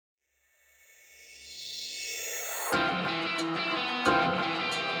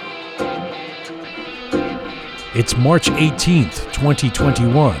It's March 18th,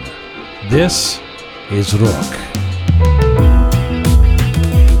 2021. This is Rock.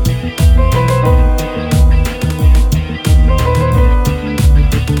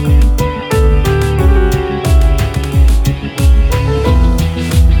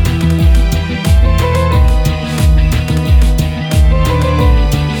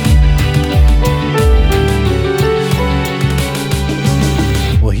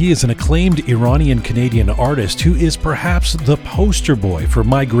 He is an acclaimed Iranian-Canadian artist who is perhaps the poster boy for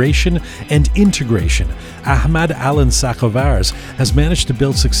migration and integration. Ahmad Alan Sakhovars has managed to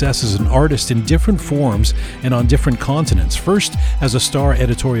build success as an artist in different forms and on different continents. First as a star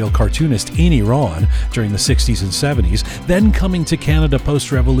editorial cartoonist in Iran during the 60s and 70s, then coming to Canada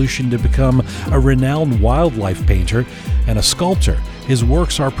post-revolution to become a renowned wildlife painter and a sculptor. His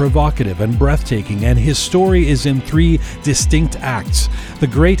works are provocative and breathtaking, and his story is in 3 distinct acts. The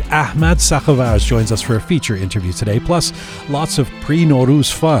great Ahmad Sakhovars joins us for a feature interview today, plus lots of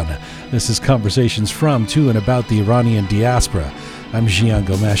pre-Nowruz fun. This is Conversations from, to, and about the Iranian diaspora. I'm Jian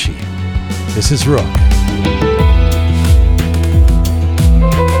Ghomeshi. This is Rook.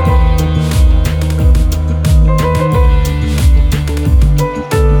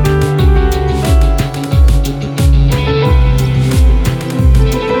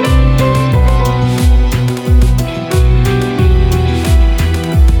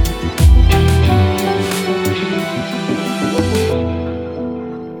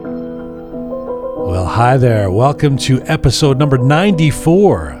 Hi there. Welcome to episode number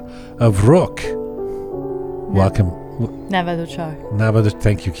 94 of Rook. Welcome.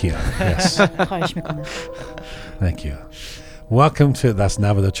 Thank you, Kia. Yes. Thank you. Welcome to, that's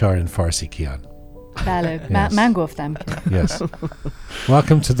Navadochar in Farsi, Kian. Yes.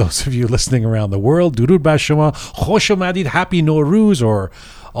 Welcome to those of you listening around the world. Durud bar shoma, khosh omadid, happy Nowruz, or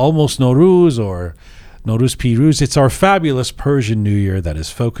almost Nowruz, or Nowruz Piruz. It's our fabulous Persian New Year that is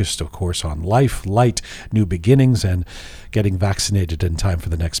focused, of course, on life, light, new beginnings, and getting vaccinated in time for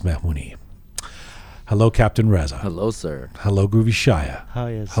the next Mehmooni. Hello, Captain Reza. Hello, sir. Hello, Groovy Shaya.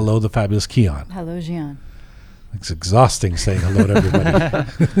 Hi, yes. Hello, the fabulous Kian. Hello, Jian. It's exhausting saying hello to everybody.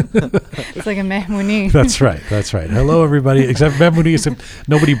 It's like a Mehmooni. That's right. Hello, everybody. Except Mehmooni, except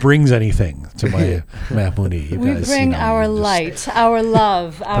nobody brings anything to my Mehmooni. We bring our light, our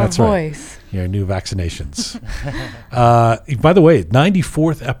love, our voice. Right. Your new vaccinations. By the way,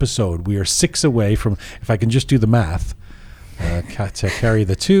 94th episode. We are 6 away from, if I can just do the math, to carry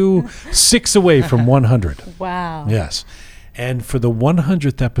the 2, 6 away from 100. Wow. Yes. And for the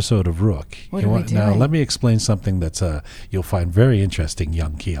 100th episode of Rook, what are we doing? Now let me explain something that's you'll find very interesting,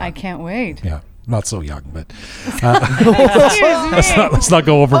 young Kian. I can't wait. Yeah. Not so young, but let's not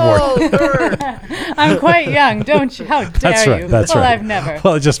go overboard. Oh, I'm quite young, don't you? How dare you? That's right. I've never.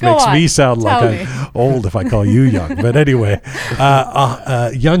 Well, it just makes me sound like I'm old if I call you young. But anyway,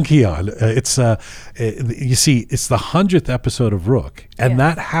 young Kian, it's you see, it's the 100th episode of Rook, and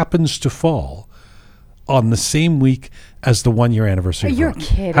that happens to fall on the same week as the 1-year anniversary. You're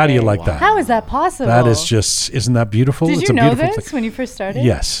kidding. How do you like that? How is that possible? That is just, isn't that beautiful? Did you know this when you first started?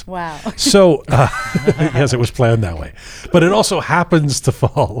 Yes. Wow. So, yes, it was planned that way. But it also happens to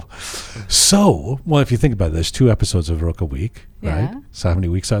fall. So, well, if you think about it, there's 2 episodes of Rook a week, right? So how many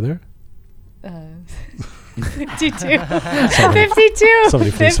weeks are there? 52. 52.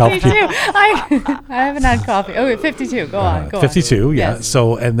 Somebody please help me. I haven't had coffee. Okay, 52. Go on. 52, yeah. Yes.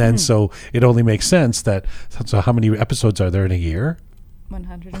 So, and then, so it only makes sense that, so how many episodes are there in a year?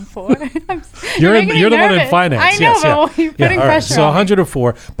 104. You're the one in finance. I know, but you're putting pressure So on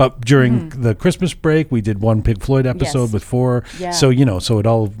 104, but during the Christmas break, we did 1 Pink Floyd episode with 4. Yeah. So, so it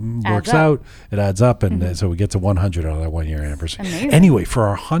all works out. It adds up, and so we get to 100 on our 1-year anniversary. Amazing. Anyway, for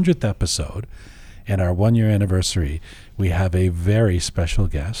our 100th episode and our 1-year anniversary, we have a very special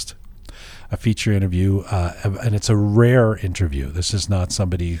guest, a feature interview, and it's a rare interview. This is not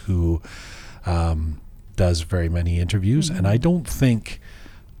somebody who does very many interviews, and I don't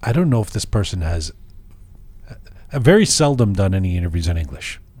know if this person has very seldom done any interviews in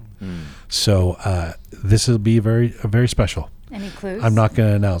English. So this will be very special. Any clues? I'm not going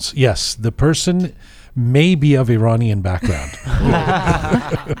to announce. Yes, the person may be of Iranian background.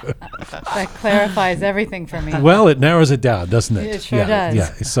 That clarifies everything for me. Well, it narrows it down, doesn't it? It sure does.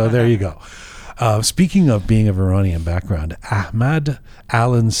 Yeah, so there you go. Speaking of being of Iranian background, Ahmad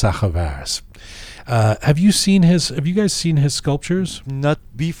Alan Sakhovars. Have you guys seen his sculptures? Not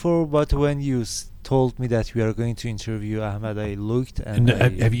before, but when you told me that we are going to interview Ahmad, I looked and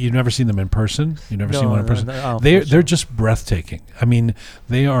have you never seen them in person? You never seen one in person? No, they're just breathtaking. I mean,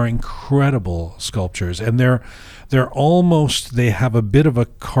 they are incredible sculptures, and they're almost, they have a bit of a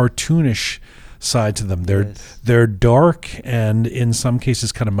cartoonish side to them. Yes. They're dark and in some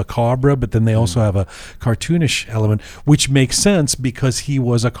cases kind of macabre, but then they also have a cartoonish element, which makes sense because he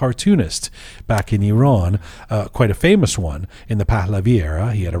was a cartoonist back in Iran, quite a famous one in the Pahlavi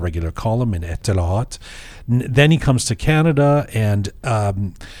era. He had a regular column in Ettelahat. Then he comes to Canada and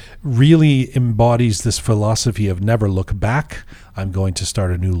really embodies this philosophy of never look back. I'm going to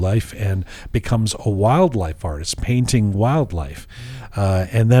start a new life, and becomes a wildlife artist, painting wildlife,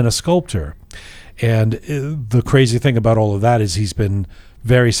 and then a sculptor. And the crazy thing about all of that is he's been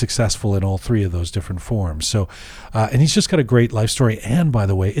very successful in all three of those different forms. So, and he's just got a great life story. And by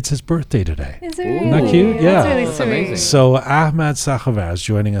the way, it's his birthday today. Is it Isn't that really? cute? Yeah. That's really That's sweet. amazing. So Ahmad Sakhavar is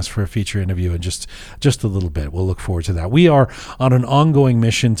joining us for a feature interview in just a little bit. We'll look forward to that. We are on an ongoing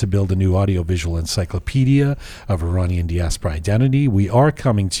mission to build a new audiovisual encyclopedia of Iranian diaspora identity. We are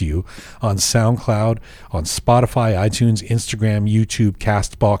coming to you on SoundCloud, on Spotify, iTunes, Instagram, YouTube,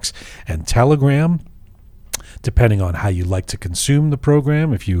 Castbox, and Telegram, depending on how you like to consume the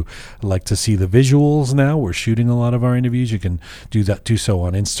program. If you like to see the visuals now, we're shooting a lot of our interviews. You can do so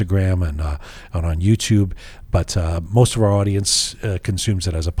on Instagram and on YouTube. But most of our audience consumes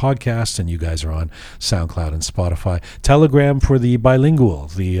it as a podcast, and you guys are on SoundCloud and Spotify. Telegram for the bilingual,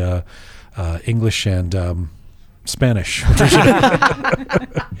 the English and Spanish version.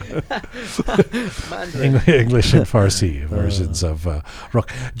 English and Farsi versions of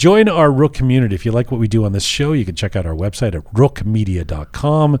Rook. Join our Rook community. If you like what we do on this show, you can check out our website at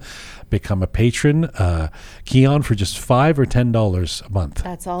rookmedia.com. Become a patron. Key on for just $5 or $10 a month.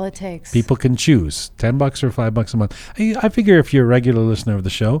 That's all it takes. People can choose $10 or $5 a month. I figure if you're a regular listener of the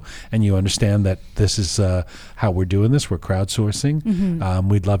show and you understand that this is how we're doing this, we're crowdsourcing.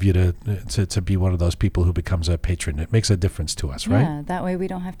 We'd love you to be one of those people who becomes a patron. It makes a difference to us, right? Yeah, that way we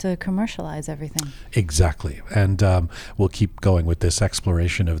don't have to commercialize everything. Exactly. And we'll keep going with this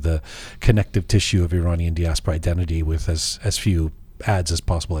exploration of the connective tissue of Iranian diaspora identity with as few ads as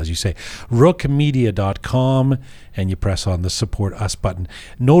possible, as you say. rookmedia.com, and you press on the support us button.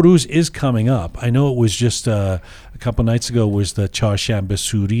 Nowruz is coming up. I know it was just a couple nights ago was the Chahshanbe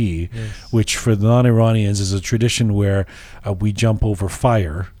Suri, which for the non-Iranians is a tradition where we jump over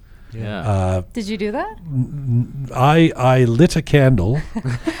fire. Yeah. Did you do that? I lit a candle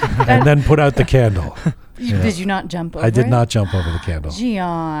and then put out the candle. Did you not jump over I did it? not jump over the candle.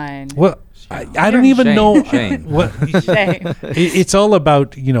 Gian. Well, I don't even Shame, know shame. what. Shame. It's all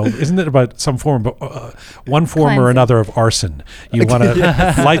about, isn't it about some form, one form or Cleansing. another of arson? You want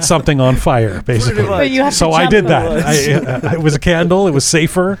to light something on fire, basically. much. But you have to So I jump did over that. It was a candle. It was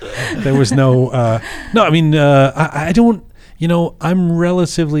safer. There was no. No, I mean, I don't. I'm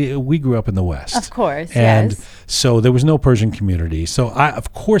relatively. We grew up in the West, Of course, and yes. so there was no Persian community. So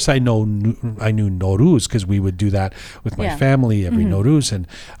of course, I knew Nowruz because we would do that with my Yeah. family every Nowruz, and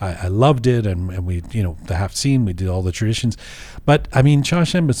I loved it. And we, the Haftzin, we did all the traditions. But I mean,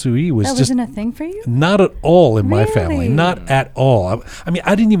 Chahshanbe Suri was That just wasn't a thing for you? not at all in my family. Really? Not at all. I mean,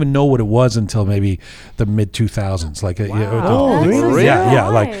 I didn't even know what it was until maybe the mid 2000s. Like, Oh, really? Yeah,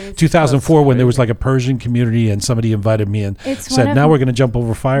 like surprise. 2004 when there was like a Persian community and somebody invited me and It's one said, of "Now m- we're going to jump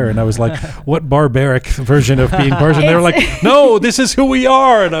over fire," and I was like, "What barbaric version of being Persian?" They were like, "No, this is who we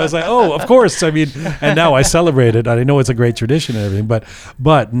are," and I was like, "Oh, of course." I mean, and now I celebrate it. I know it's a great tradition and everything,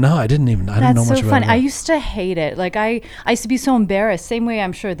 but no, I didn't know That's much so about fun. it. I used to hate it. Like I used to be so embarrassed. Same way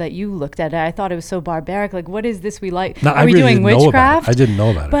I'm sure that you looked at it. I thought it was so barbaric. Like, what is this we like? No, Are I we really doing didn't know about it. witchcraft? I didn't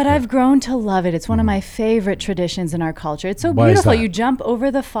know about it. But Yeah. I've grown to love it. It's one of my favorite traditions in our culture. It's so Why is beautiful. that? You jump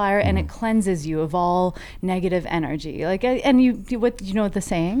over the fire and it cleanses you of all negative energy. Like, and what you know the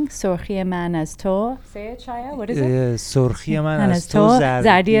saying? Sorkhie man az to. Say it, Shaya. What is it? سرخی من Man از as تو to,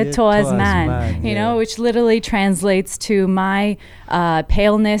 zardi to as man. من. You know, which literally translates to my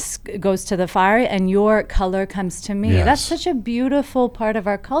paleness goes to the fire and your color comes to me. Yes. That's such a beautiful part of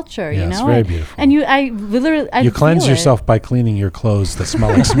our culture, Yeah, you it's know. very And- beautiful. And I literally, You cleanse feel it. yourself by cleaning your clothes that smell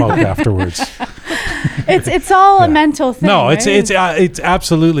like smoke afterwards. It's all a mental thing. No, it's right? it's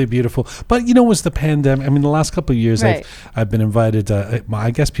absolutely beautiful. But it was the pandemic. I mean, the last couple of years, Right. I've been invited.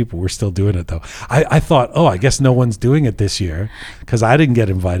 I guess people were still doing it though. I thought, I guess no one's doing it this year because I didn't get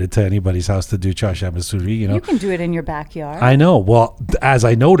invited to anybody's house to do Chahshanbe Suri. You can do it in your backyard. I know. Well, as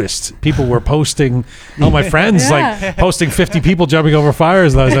I noticed, people were posting. My friends Yeah. like posting 50 people jumping over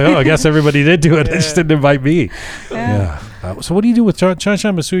fires. And I was like, I guess everybody did do it. They just didn't invite me. Yeah. So what do you do with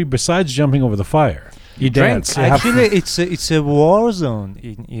Chahshanbe Suri besides jumping over the fire? You drink. dance. You have Actually, it's a war zone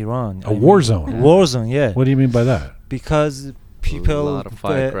in Iran. a war zone. War zone, yeah. What do you mean by that? Because people, lot of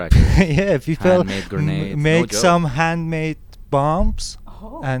firecrackers. yeah, people Handmade grenades, no make joke. some handmade bombs,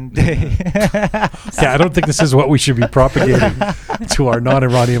 and they Yeah, I don't think this is what we should be propagating to our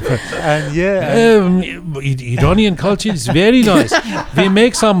non-Iranian friends. and yeah, Iranian culture is very nice. We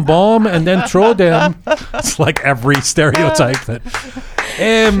make some bomb and then throw them. It's like every stereotype that.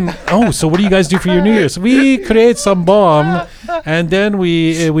 So what do you guys do for your New Year's? We create some bomb and then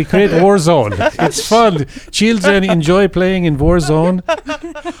we create Warzone. It's fun. Children enjoy playing in Warzone.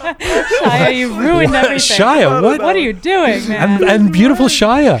 Shia, you ruined everything. Shia, what? What are you doing, man? And beautiful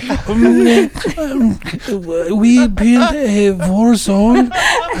Shia. We build a war zone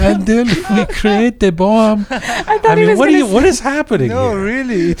and then we create the bomb. I mean, what is happening no, here?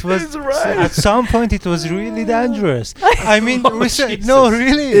 really, it was at some point it was really dangerous. I mean, Jesus. no,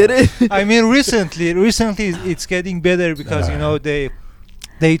 really, It is. I mean, recently it's getting better because you know they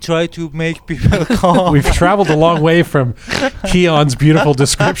try to make people calm. We've traveled a long way from Keon's beautiful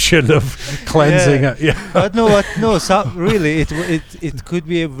description of cleansing. Yeah. But really, it could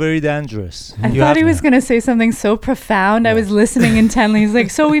be a very dangerous. I You thought have- he was going to say something so profound. I was listening intently. He's like,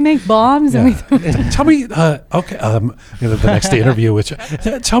 so we make bombs and we Tell me, the next interview, which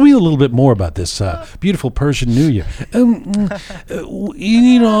tell me a little bit more about this beautiful Persian New Year. In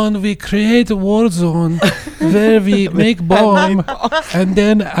Iran, we create a war zone where we make bomb, and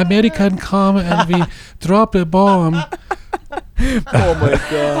then American come and we drop a bomb. Oh my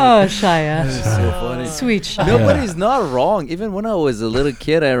god. Oh, Shia. So funny. Sweet Shia. No, but he's not wrong. Even when I was a little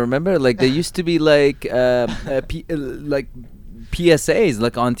kid, I remember like there used to be like PSAs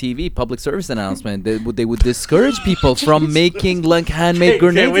like on TV, public service announcement. They would discourage people from making like handmade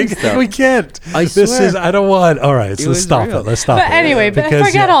grenades and stuff. We can't. I This swear. is. I don't want. All right, so let's was stop real. it. Let's stop But it. anyway, Because,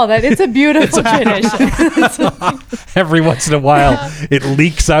 forget all that. It's a beautiful tradition. Every once in a while, it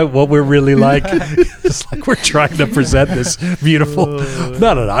leaks out what we're really like. It's like we're trying to present this beautiful.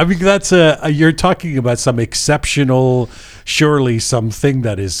 No. I mean, that's you're talking about some exceptional, surely something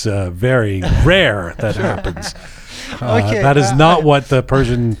that is very rare that happens. Okay, That is not what the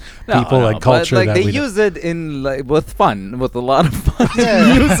Persian people and culture but, like that they we use it in like with fun, with a lot of fun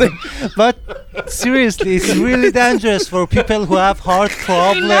Yeah. music. But seriously, it's really dangerous for people who have heart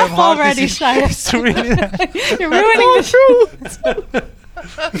problem. Enough heart already, disease. Shia. It's really You're ruining the truth.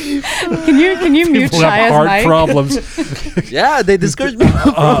 Can you mute people have Shia's heart mic? problems. Yeah, they discourage me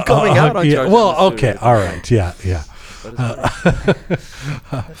from coming out on yeah. Charge. Well, okay, all right, yeah.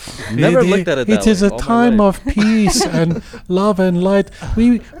 Never looked at it that It is way a all my time life. of peace and love and light.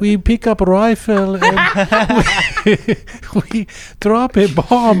 We pick up a rifle and we drop a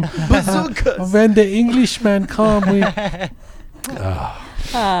bomb. When the Englishmen come, we.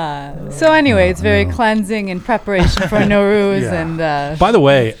 So anyway, it's very cleansing in preparation for Nowruz Yeah. and By the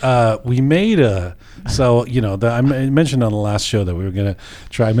way, we made a. So I mentioned on the last show that we were going to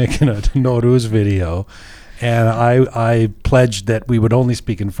try making a Nowruz video. And I pledged that we would only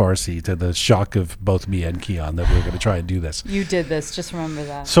speak in Farsi, to the shock of both me and Keon, that we were going to try and do this. you did this. Just remember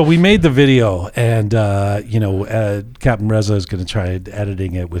that. So we made the video, and Captain Reza is going to try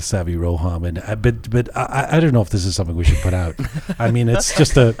editing it with Savi Roham, and but I don't know if this is something we should put out. I mean, it's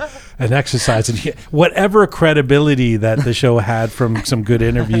just an exercise, and whatever credibility that the show had from some good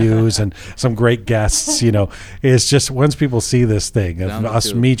interviews and some great guests, is just once people see this thing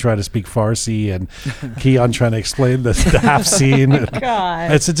of me trying to speak Farsi and Keon trying to explain the half scene.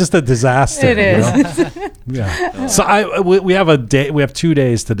 God. It's just a disaster. It is. Yeah. So we have a day. We have 2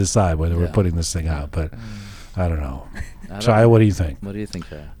 days to decide whether we're putting this thing out. But I don't know. Shia, what do you think? What do you think,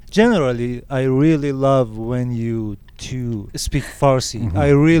 Shia? Generally, I really love when you two speak Farsi. I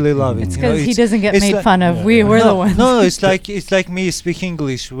really love it. Because he doesn't get it's made like- fun of. We're the ones. No, it's like me speak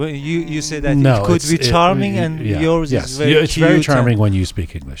English. When you say that No, it could be charming, and yours yes. is very It's very cute charming and when you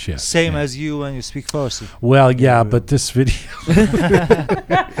speak English. Yes. Same Yeah. as you when you speak Farsi. Well, yeah, but this video.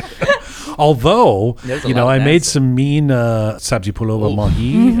 Although, There's a lot I of made dancing. some mean sabji pulova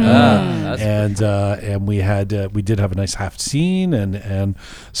mahi, and we did have a nice half scene, and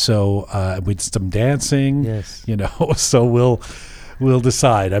so we did some dancing. Yes. So we'll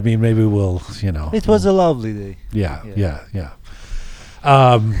decide. I mean, maybe we'll, It was a lovely day. Yeah.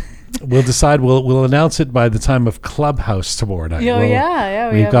 We'll decide. We'll announce it by the time of Clubhouse tomorrow night. Oh,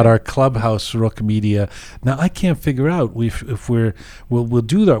 yeah. We've got our Clubhouse Rook Media. Now I can't figure out we'll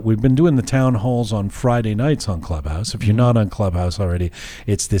do that. We've been doing the town halls on Friday nights on Clubhouse. If you're not on Clubhouse already,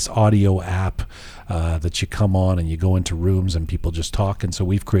 it's this audio app that you come on and you go into rooms and people just talk. And so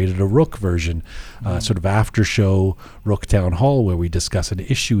we've created a Rook version, sort of after show Rook Town Hall, where we discuss an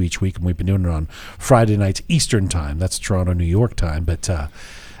issue each week, and we've been doing it on Friday nights Eastern time. That's Toronto, New York time, but.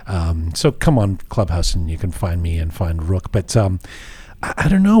 So come on Clubhouse and you can find me and find Rook. But I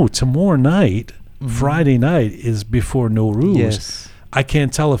don't know. Tomorrow night, Friday night, is before Nowruz. Yes. I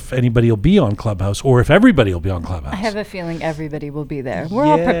can't tell if anybody will be on Clubhouse or if everybody will be on Clubhouse. I have a feeling everybody will be there. We're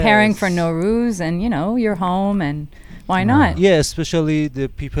all preparing for Yes. Nowruz, and you're home, and why not? Yeah, especially the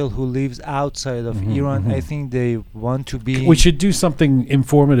people who lives outside of Iran. I think they want to be. We should do something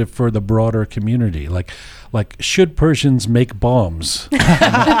informative for the broader community, like should Persians make bombs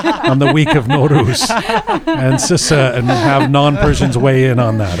on the week of Nowruz, and have non-Persians weigh in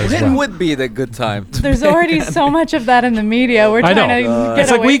on that as It well. would be the good time. There's already so much of that in the media. We're I trying know. to get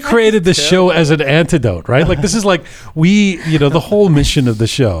It's like away we from created this show as an antidote, right? Like this is like the whole mission of the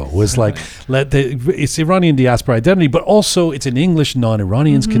show was like it's Iranian diaspora identity, but also it's in English.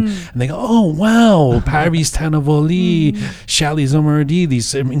 Non-Iranians can, and they go, oh wow, Parviz Tanavoli, Shali Zomardi,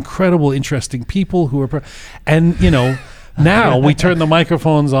 these incredible, interesting people who are, and now we turn the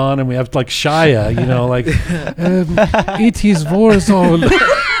microphones on and we have like Shaya, it is war zone.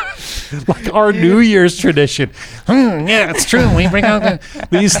 Like our New Year's tradition. Yeah, it's true. We bring out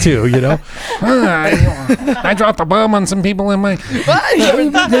these two, I dropped a bomb on some people in my.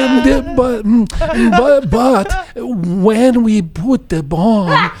 But when we put the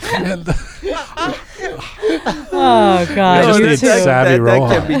bomb. Oh God, Just you need too. Savvy that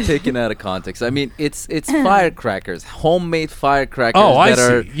Rohan. can be taken out of context. I mean, it's firecrackers, homemade firecrackers. Oh, I that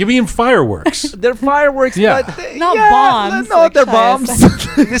are, see. You mean fireworks? They're fireworks, Yeah. but Not bombs, No, like they're Shia bombs.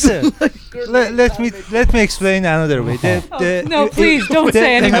 Listen, let me explain another way. No, please don't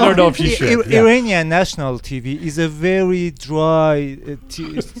say I anymore. don't know if you should. Yeah. Iranian national TV is a very dry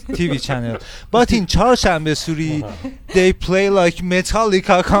TV channel, but in Charshanbe Suri, they play like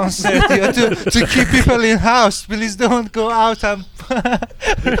Metallica concert to keep people in house. Please don't go out and.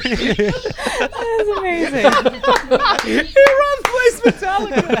 That's amazing. Iran plays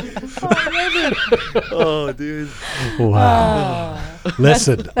Metallica. Oh, dude. Wow.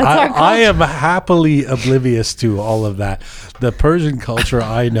 Listen, That's our I am happily oblivious to all of that. The Persian culture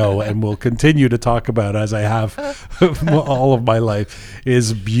I know and will continue to talk about as I have all of my life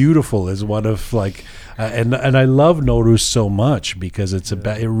is beautiful. Is one of like. And I love Nowruz so much because it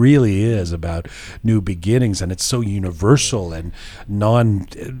really is about new beginnings, and it's so universal and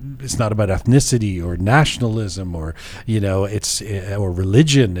it's not about ethnicity or nationalism or it's or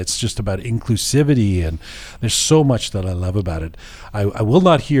religion. It's just about inclusivity, and there's so much that I love about it. I will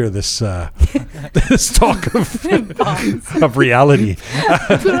not hear this this talk of reality.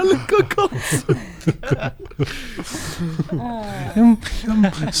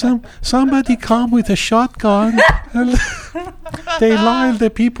 Somebody come with a shotgun and they line the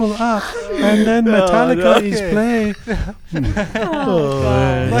people up and then Metallica is playing.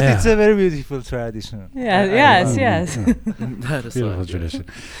 But it's a very beautiful tradition. Yeah. Yes. That is Beautiful so tradition.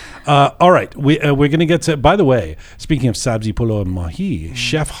 All right, we're going to get to. By the way, speaking of Sabzi Polo and Mahi,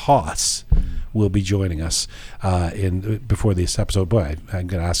 Chef Haas will be joining us before this episode. Boy, I'm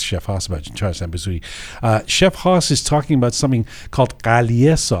going to ask Chef Haas about Charshanbe Suri. Chef Haas is talking about something called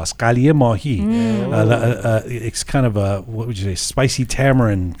Qaliye sauce, Qaliye Mahi. It's kind of a, what would you say, spicy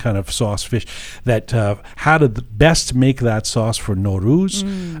tamarind kind of sauce fish that how to best make that sauce for Nowruz.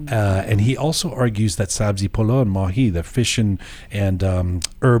 And he also argues that Sabzi Polo and Mahi, the fish and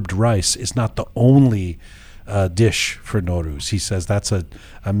herbed rice, is not the only dish for Nowruz. He says that's a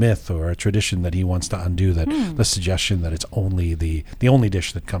myth or a tradition that he wants to undo, that the suggestion that it's only the only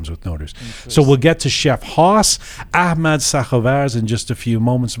dish that comes with Nowruz. So we'll get to Chef Haas, Ahmad Sakhavars in just a few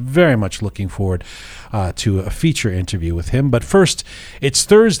moments. Very much looking forward to a feature interview with him. But first, it's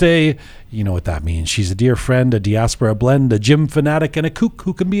Thursday. You know what that means. She's a dear friend, a diaspora blend, a gym fanatic, and a kook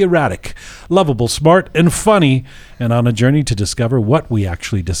who can be erratic, lovable, smart, and funny, and on a journey to discover what we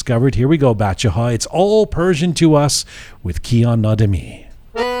actually discovered. Here we go, Bachaha. It's all Persian to us with Kian Nademi.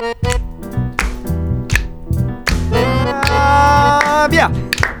 yeah.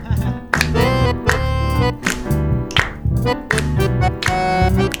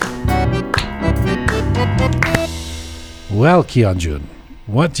 Well, Kianjun,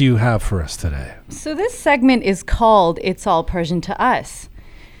 what do you have for us today? So this segment is called It's All Persian to Us.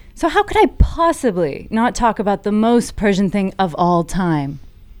 So how could I possibly not talk about the most Persian thing of all time?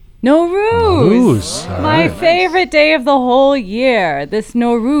 Nowruz! All My right. favorite day of the whole year. This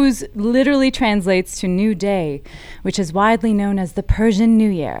Nowruz literally translates to New Day, which is widely known as the Persian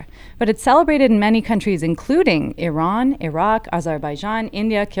New Year. But it's celebrated in many countries, including Iran, Iraq, Azerbaijan,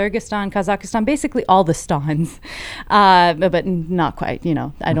 India, Kyrgyzstan, Kazakhstan, basically all the stans. But not quite,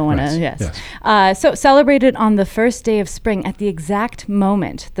 I don't want to, Yes. So celebrated on the first day of spring at the exact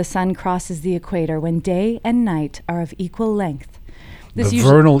moment the sun crosses the equator, when day and night are of equal length. The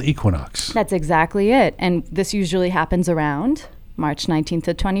vernal equinox. That's exactly it. And this usually happens around March 19th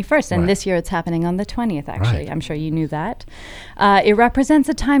to 21st. And Right. this year it's happening on the 20th, actually. Right. I'm sure you knew that. It represents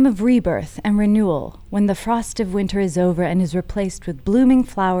a time of rebirth and renewal when the frost of winter is over and is replaced with blooming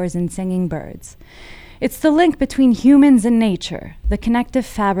flowers and singing birds. It's the link between humans and nature, the connective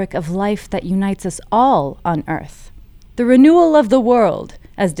fabric of life that unites us all on Earth. The renewal of the world,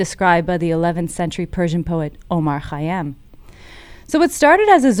 as described by the 11th century Persian poet Omar Khayyam. So it started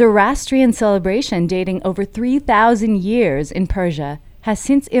as a Zoroastrian celebration dating over 3,000 years in Persia, has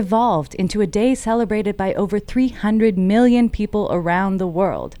since evolved into a day celebrated by over 300 million people around the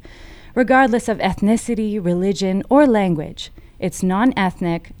world, regardless of ethnicity, religion, or language. It's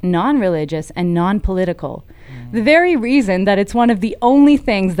non-ethnic, non-religious, and non-political. The very reason that it's one of the only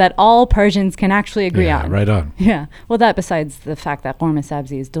things that all Persians can actually agree Yeah, on. right on. Yeah. Well, that besides the fact that ghormeh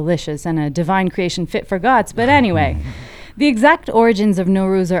sabzi is delicious and a divine creation fit for gods. But anyway, the exact origins of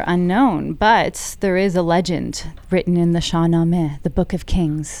Nowruz are unknown, but there is a legend written in the Shahnameh, the Book of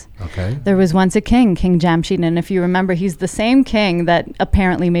Kings. Okay. There was once a king, King Jamshid, and if you remember, he's the same king that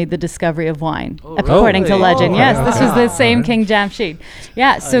apparently made the discovery of wine, according to really? legend. Oh, Yes, wow. this was the same Alright. King Jamshid.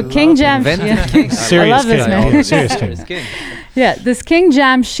 Yeah, so King Invented Jamshid. king. Serious love this king. man. Yeah, serious king. Serious king. Yeah, this King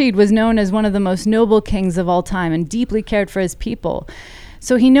Jamshid was known as one of the most noble kings of all time and deeply cared for his people.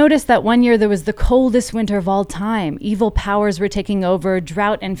 So he noticed that one year there was the coldest winter of all time. Evil powers were taking over,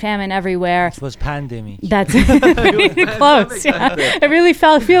 drought and famine everywhere. It was pandemic. That's pretty close. Yeah. It really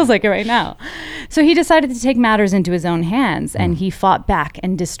feels like it right now. So he decided to take matters into his own hands, and he fought back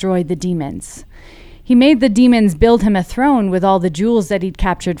and destroyed the demons. He made the demons build him a throne with all the jewels that he'd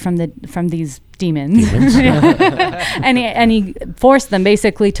captured from these demons. and he forced them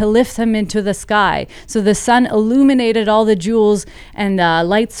basically to lift him into the sky. So the sun illuminated all the jewels, and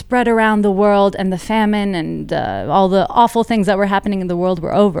light spread around the world, and the famine and all the awful things that were happening in the world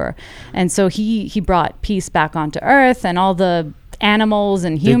were over. And so he brought peace back onto Earth, and all the animals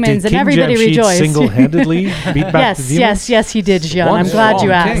and humans Did and King everybody Jamshid rejoiced. single-handedly beat back the demons? Yes, he did, Jean. One I'm glad you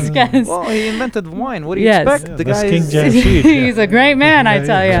strong asked. king. Yes. Well, he invented wine. What do you Yes. expect? Yeah, The that's guy King is Jamshid. He's a great man, I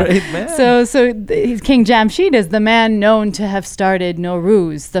tell you. Great man. So King Jamshid is the man known to have started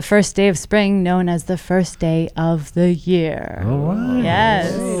Nowruz, the first day of spring, known as the first day of the year. All right.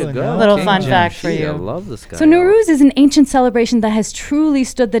 Yes. Way to go, Little King fun fact for Jamshid. you. I love this guy. So Nowruz is an ancient celebration that has truly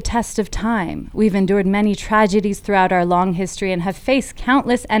stood the test of time. We've endured many tragedies throughout our long history and have faced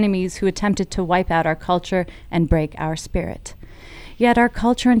countless enemies who attempted to wipe out our culture and break our spirit. Yet our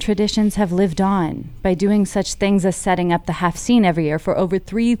culture and traditions have lived on by doing such things as setting up the Hafseen every year for over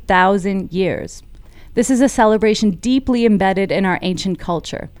 3,000 years. This is a celebration deeply embedded in our ancient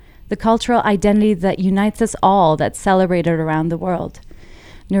culture, the cultural identity that unites us all, that's celebrated around the world.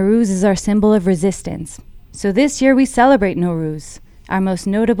 Nowruz is our symbol of resistance. So this year we celebrate Nowruz, our most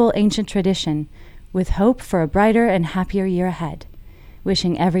notable ancient tradition, with hope for a brighter and happier year ahead,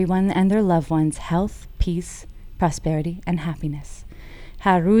 wishing everyone and their loved ones health, peace, prosperity, and happiness.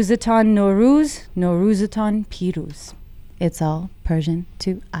 Haruzatan Nowruz, Nowruzaton Piruz. It's all Persian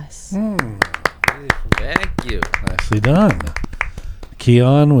to us. Thank you. Nicely done.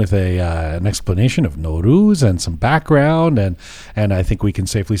 Keon with an explanation of Nowruz and some background, and I think we can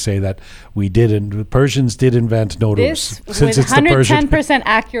safely say that Persians did invent Nowruz. This, with 110%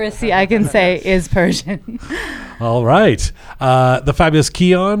 accuracy, I can say, is Persian. All right. The fabulous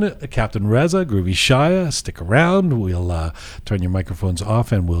Keon, Captain Reza, Groovy Shaya, stick around. We'll turn your microphones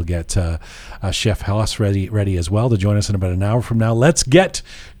off, and we'll get Chef Haas ready as well to join us in about an hour from now. Let's get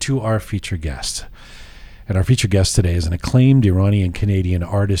to our featured guest. And our featured guest today is an acclaimed Iranian-Canadian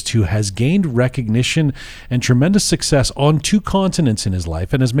artist who has gained recognition and tremendous success on 2 continents in his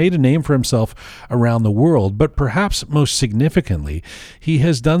life and has made a name for himself around the world. But perhaps most significantly, he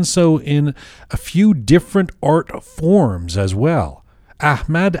has done so in a few different art forms as well.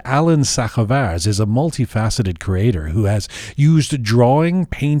 Ahmad Alan Sakhavars is a multifaceted creator who has used drawing,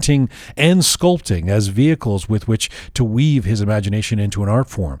 painting, and sculpting as vehicles with which to weave his imagination into an art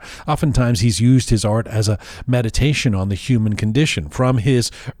form. Oftentimes, he's used his art as a meditation on the human condition. From his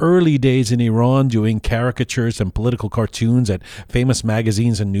early days in Iran doing caricatures and political cartoons at famous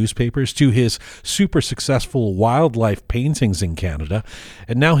magazines and newspapers, to his super successful wildlife paintings in Canada,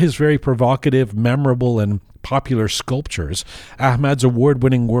 and now his very provocative, memorable, and popular sculptures, Ahmad's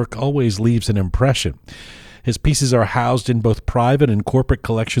award-winning work always leaves an impression. His pieces are housed in both private and corporate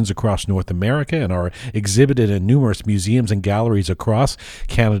collections across North America and are exhibited in numerous museums and galleries across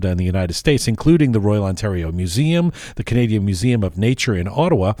Canada and the United States, including the Royal Ontario Museum, the Canadian Museum of Nature in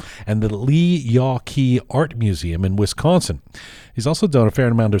Ottawa, and the Lee Yaw Key Art Museum in Wisconsin. He's also done a fair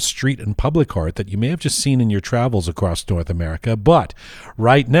amount of street and public art that you may have just seen in your travels across North America. But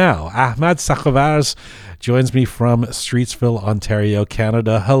right now, Ahmad Sakhavaers joins me from Streetsville, Ontario,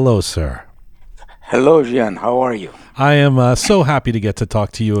 Canada. Hello, sir. Hello, Gian. How are you? I am so happy to get to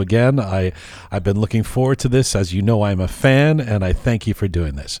talk to you again. I've been looking forward to this. As you know, I'm a fan, and I thank you for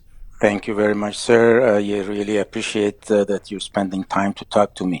doing this. Thank you very much, sir. I really appreciate that you're spending time to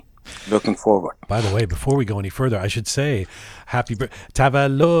talk to me. Looking forward. By the way, before we go any further, I should say happy birthday.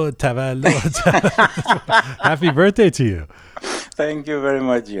 Tavalo. Happy birthday to you. Thank you very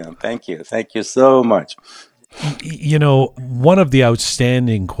much, Gian. Thank you. Thank you so much. You know, one of the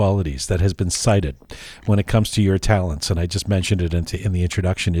outstanding qualities that has been cited when it comes to your talents, and I just mentioned it in the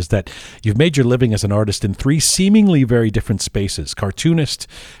introduction, is that you've made your living as an artist in three seemingly very different spaces: cartoonist,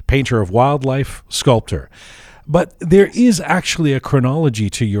 painter of wildlife, sculptor. But there is actually a chronology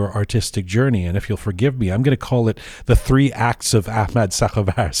to your artistic journey, and if you'll forgive me, I'm going to call it the 3 acts of Ahmad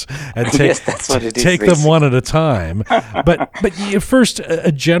Sakhavaers, and Yes, that's what it is, take them one at a time. But first,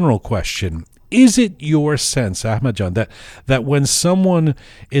 a general question. Is it your sense, Ahmadjan, that when someone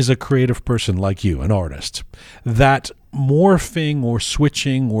is a creative person like you, an artist, that morphing or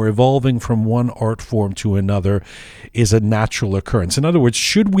switching or evolving from one art form to another is a natural occurrence? In other words,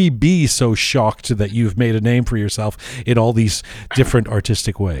 should we be so shocked that you've made a name for yourself in all these different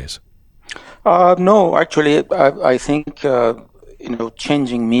artistic ways? No, actually, I think,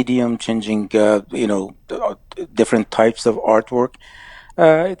 changing medium, changing, different types of artwork,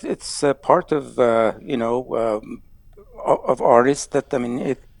 it's part of artists that, I mean,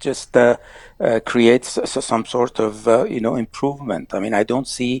 it just creates some sort of improvement. I mean, I don't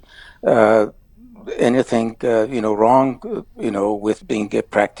see anything wrong with being a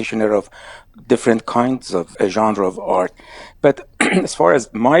practitioner of different kinds of a genre of art. But as far as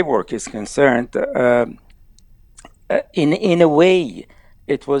my work is concerned, in a way,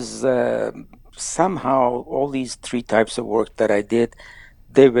 it was somehow all these 3 types of work that I did,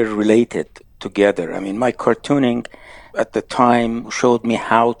 they were related together. I mean, my cartooning at the time showed me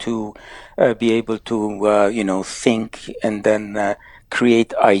how to be able to, think and then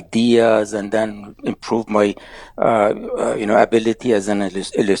create ideas and then improve my, ability as an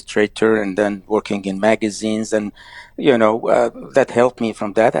illustrator, and then working in magazines. And, that helped me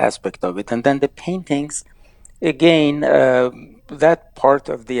from that aspect of it. And then the paintings, again, that part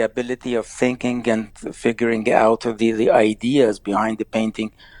of the ability of thinking and figuring out the ideas behind the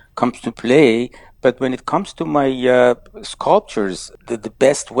painting comes to play. But when it comes to my sculptures, the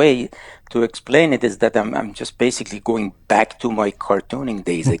best way to explain it is that I'm just basically going back to my cartooning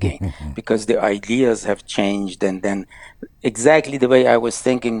days again, because the ideas have changed. And then exactly the way I was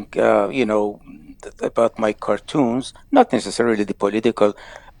thinking, about my cartoons, not necessarily the political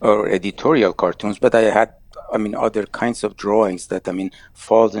or editorial cartoons, but I had, other kinds of drawings that,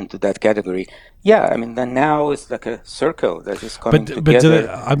 falls into that category. Yeah, then now it's like a circle that is coming together.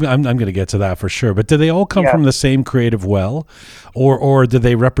 But I'm going to get to that for sure. But do they all come from the same creative well, or do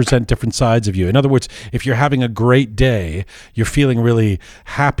they represent different sides of you? In other words, if you're having a great day, you're feeling really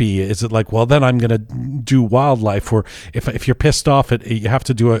happy. Is it like, well, then I'm going to do wildlife? Or if you're pissed off, you have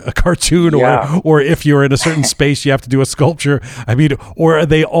to do a cartoon, or if you're in a certain space, you have to do a sculpture. Or are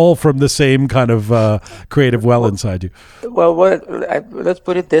they all from the same kind of creative well inside you? Well, let's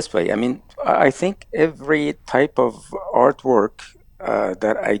put it this way. I think every type of artwork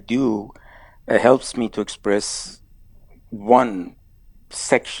that I do helps me to express one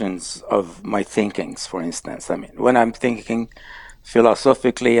sections of my thinkings. For instance, when I'm thinking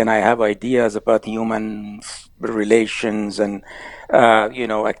philosophically and I have ideas about human relations and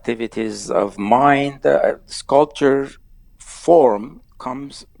activities of mind, sculpture form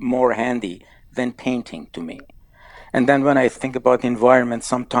comes more handy than painting to me. And then when I think about the environment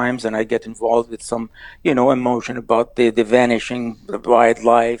sometimes, and I get involved with some, emotion about the vanishing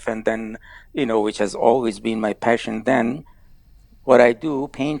wildlife, and then, which has always been my passion, then what I do,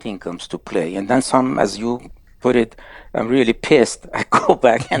 painting comes to play. And then as you put it, I'm really pissed. I go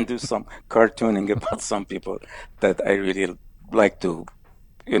back and do some cartooning about some people that I really like to,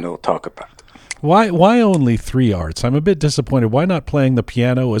 talk about. Why only 3 arts? I'm a bit disappointed. Why not playing the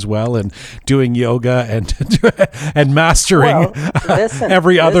piano as well and doing yoga and mastering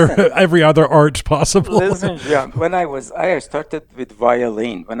every other art possible? Listen, John, I started with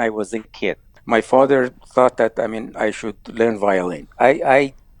violin when I was a kid. My father thought that I should learn violin.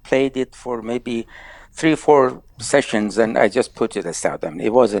 I played it for maybe 3 4 sessions, and I just put it aside. I mean,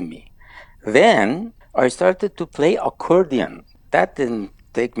 it wasn't me. Then I started to play accordion. That didn't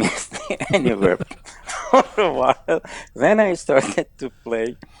take me anywhere for a while. Then I started to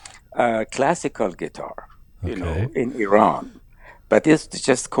play classical guitar, Okay. in Iran. But this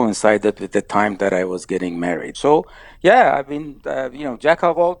just coincided with the time that I was getting married. So, yeah, I've been, jack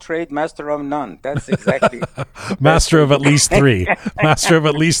of all trade, master of none. That's exactly the best Master way of to at least three. Master of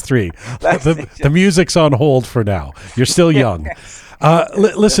at least three. That's The music's on hold for now. You're still young.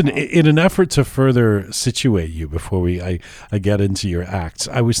 Listen, in an effort to further situate you before I get into your acts,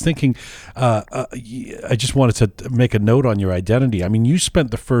 I was thinking, I just wanted to make a note on your identity. I mean, you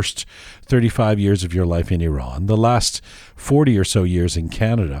spent the first 35 years of your life in Iran, the last 40 or so years in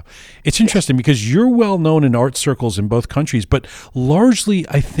Canada. It's interesting because you're well known in art circles in both countries, but largely,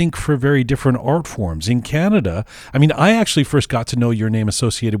 I think, for very different art forms. In Canada, I mean, I actually first got to know your name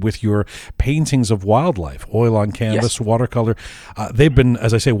associated with your paintings of wildlife, oil on canvas, watercolor. They've been,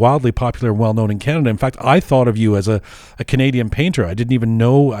 as I say, wildly popular and well known in Canada. In fact, I thought of you as a Canadian painter. I didn't even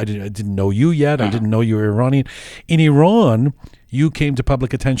know, I didn't know you yet. I didn't know you were Iranian. In Iran, you came to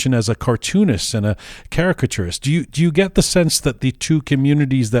public attention as a cartoonist and a caricaturist. Do you get the sense that the two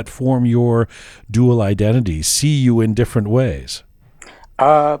communities that form your dual identity see you in different ways?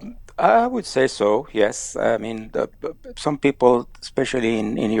 I would say so, yes. I mean, some people, especially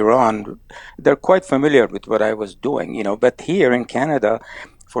in Iran, they're quite familiar with what I was doing, But here in Canada,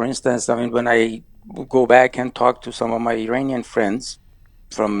 for instance, I mean, when I go back and talk to some of my Iranian friends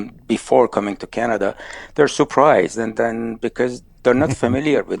from before coming to Canada, they're surprised. And then because they're not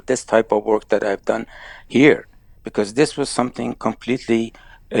familiar with this type of work that I've done here, because this was something completely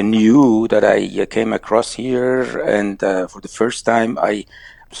new that I came across here. And for the first time, I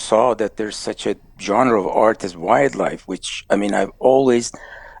saw that there's such a genre of art as wildlife, which, I mean, I've always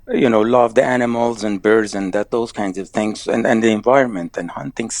loved the animals and birds and those kinds of things, and the environment and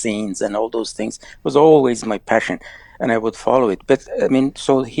hunting scenes and all those things was always my passion, and I would follow it. But I mean,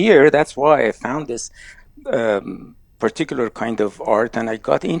 so here, that's why I found this particular kind of art, and I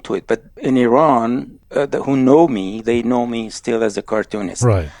got into it. But in Iran, who know me, they know me still as a cartoonist.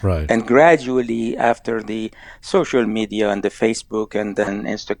 Right. And gradually, after the social media and the Facebook and then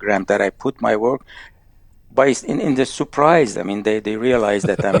Instagram, that I put my work, in the surprise, I mean, they realize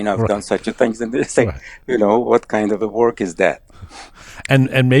that, I mean, I've done such a thing, and they say, what kind of a work is that?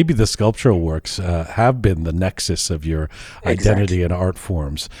 And maybe the sculptural works have been the nexus of your identity and art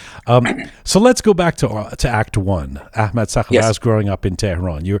forms. So let's go back to Act One. Ahmad Sakhavar's growing up in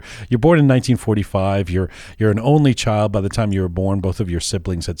Tehran. You're born in 1945. You're an only child. By the time you were born, both of your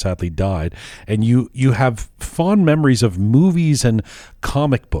siblings had sadly died, and you have fond memories of movies and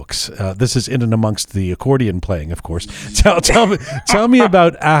comic books. This is in and amongst the accordion playing, of course. Tell me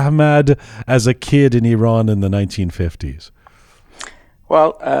about Ahmad as a kid in Iran in the 1950s.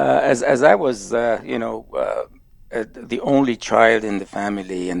 Well, as I was, the only child in the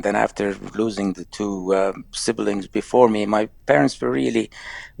family, and then after losing the two siblings before me, my parents were really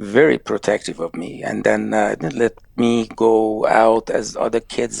very protective of me, and then didn't let me go out as other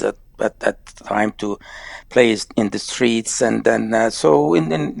kids at the time to play in the streets. And then so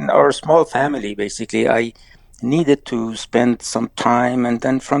in our small family, basically, I needed to spend some time. And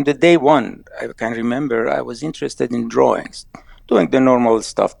then from the day one, I can remember I was interested in drawings, doing the normal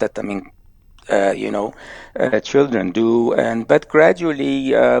stuff that, I mean, children do. But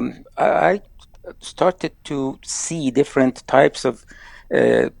gradually, I started to see different types of,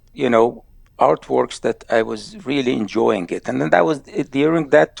 artworks that I was really enjoying it. And then during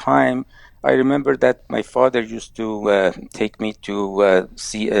that time, I remember that my father used to take me to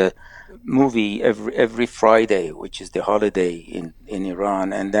see a movie every Friday, which is the holiday in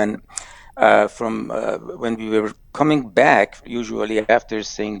Iran. And then from when we were coming back, usually after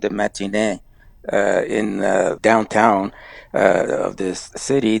seeing the matinee in downtown of this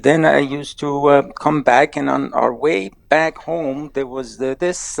city, then I used to come back, and on our way back home, there was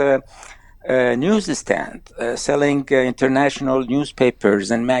this newsstand selling international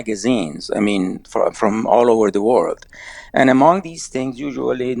newspapers and magazines, I mean, from all over the world. And among these things,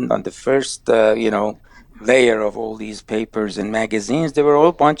 usually on the first, layer of all these papers and magazines, there were a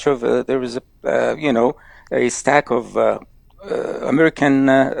whole bunch of, there was a stack of American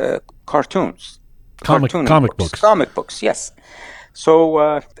cartoons. Comic books. Comic books, yes.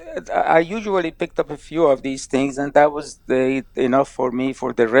 So I usually picked up a few of these things, and that was enough for me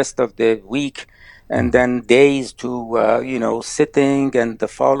for the rest of the week and then days to, sitting and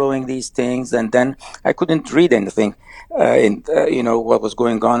following these things. And then I couldn't read anything what was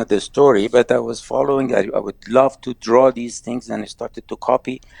going on in the story, but I was following. I would love to draw these things, and I started to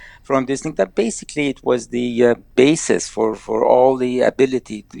copy from this thing. That basically it was the basis for all the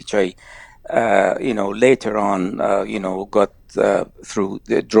ability which I, later on, got through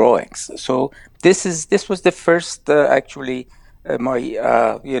the drawings. So this was the first actually my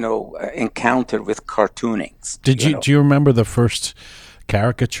encounter with cartoonings. Do you remember the first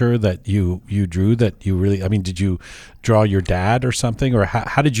caricature that you drew that you really, I mean, did you draw your dad or something, or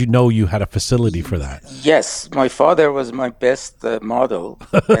how did you know you had a facility for that? Yes, my father was my best model,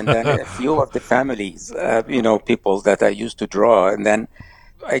 and then a few of the families, people that I used to draw, and then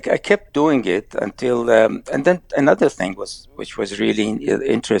I kept doing it until, and then another thing which was really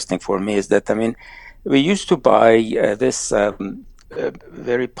interesting for me is that, I mean, we used to buy this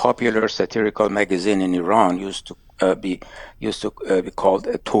very popular satirical magazine in Iran, used to be called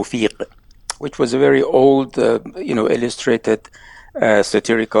Tawfiq, which was a very old, illustrated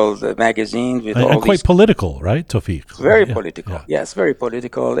satirical magazine with all quite political, right, Tawfiq? Very political, yes, very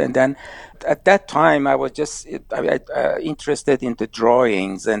political. And then at that time, I was just interested in the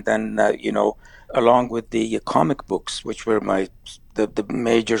drawings, and then along with the comic books, which were the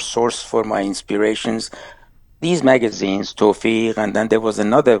major source for my inspirations. These magazines, Tawfiq, and then there was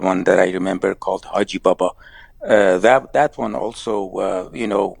another one that I remember called Haji Baba. That one also,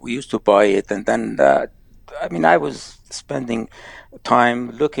 we used to buy it, and then I was spending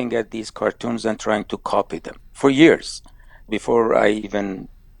time looking at these cartoons and trying to copy them for years before I even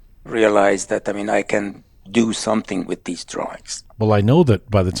realized that, I can do something with these drawings. Well, I know that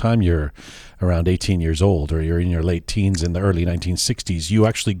by the time you're around 18 years old, or you're in your late teens in the early 1960s, you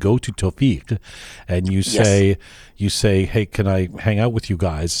actually go to Tawfiq and you say, hey, can I hang out with you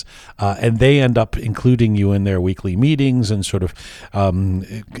guys? And they end up including you in their weekly meetings and sort of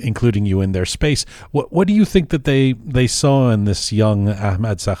including you in their space. What do you think that they saw in this young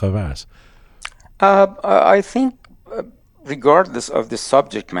Ahmad Sakhawaz? I think regardless of the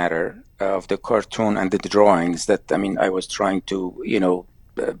subject matter of the cartoon and the drawings that, I was trying to,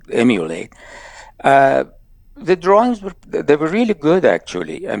 emulate, the drawings were really good,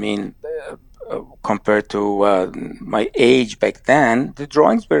 actually. Compared to my age back then, the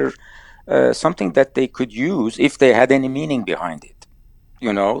drawings were something that they could use if they had any meaning behind it.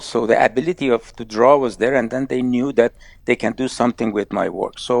 So the ability to draw was there, and then they knew that they can do something with my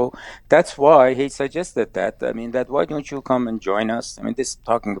work. So that's why he suggested that. That why don't you come and join us? This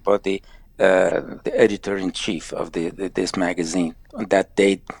talking about the editor-in-chief of this magazine on that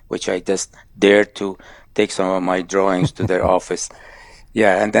date, which I just dared to take some of my drawings to their office.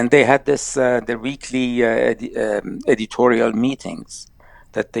 Yeah, and then they had this their weekly editorial meetings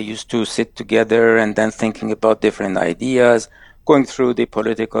that they used to sit together and then thinking about different ideas, going through the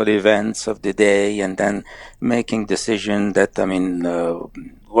political events of the day, and then making decision that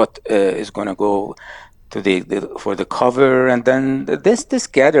what is going to go to for the cover. And then this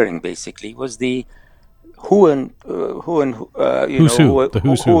gathering basically was the who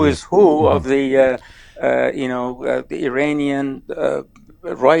is who of the the Iranian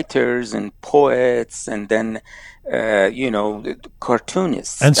writers and poets, and then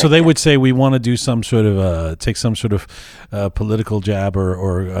cartoonists. And so they would say, we want to do some sort of take some sort of political jab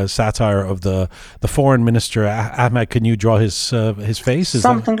or satire of the foreign minister. Ahmad, can you draw his face?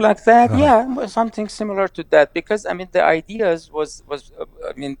 Something like that, yeah, something similar to that. Because the ideas was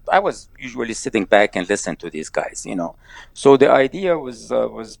I was usually sitting back and listen to these guys, So the idea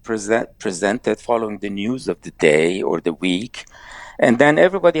was presented following the news of the day or the week. And then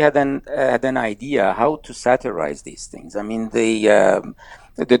everybody had an idea how to satirize these things.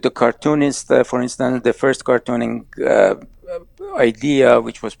 The cartoonist, for instance, the first cartooning idea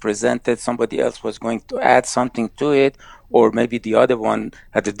which was presented, somebody else was going to add something to it, or maybe the other one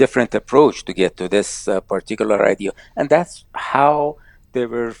had a different approach to get to this particular idea. And that's how they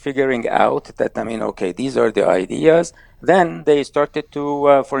were figuring out that, okay, these are the ideas. Then they started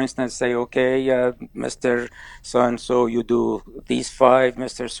to, for instance, say, okay, Mr. So-and-so, you do these 5,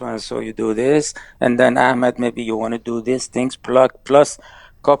 Mr. So-and-so, you do this. And then Ahmed, maybe you want to do these things, plus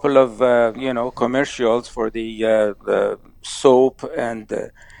couple of, commercials for the soap and,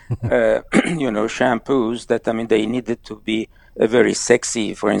 shampoos that, they needed to be very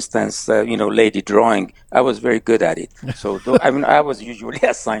sexy, for instance, lady drawing. I was very good at it. So, I was usually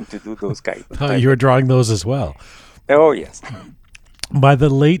assigned to do those kinds of you were drawing those as well. Oh, yes. By the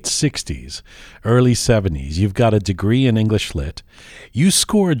late 60s, early 70s, you've got a degree in English Lit. You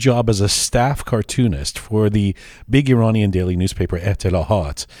score a job as a staff cartoonist for the big Iranian daily newspaper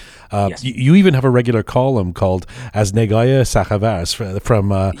Etellahat. Yes. You even have a regular column called As Negaya Sakhavars from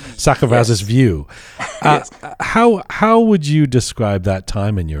Sakhavars's Yes. View. Yes. How would you describe that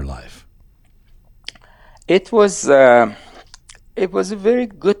time in your life? It was a very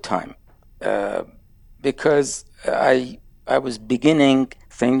good time because I was beginning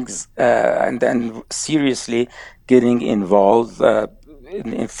things and then seriously getting involved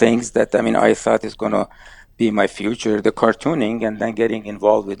in things that I thought is going to be my future, the cartooning, and then getting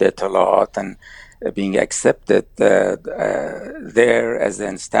involved with it a lot and being accepted there as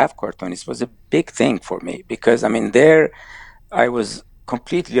a staff cartoonist was a big thing for me because there I was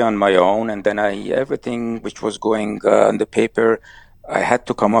completely on my own, and then everything which was going on the paper, I had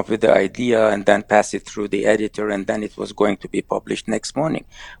to come up with the idea and then pass it through the editor, and then it was going to be published next morning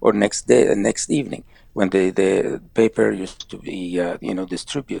or next day, next evening when the paper used to be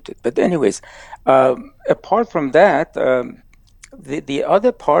distributed. But anyways, apart from that, the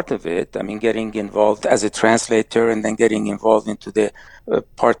other part of it, getting involved as a translator and then getting involved into the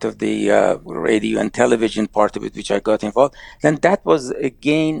part of the radio and television part of it, which I got involved, then that was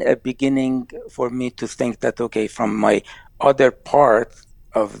again a beginning for me to think that, okay, from my other part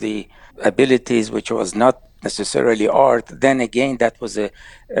of the abilities, which was not necessarily art, then again, that was a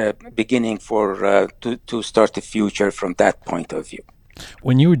beginning for to start a future from that point of view.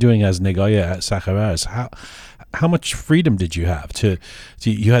 When you were doing As Negaya at Sakhavars, how much freedom did you have to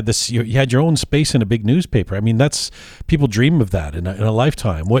you had this you had your own space in a big newspaper? That's people dream of that in a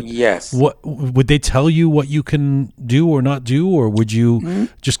lifetime. Yes. What would they tell you what you can do or not do, or would you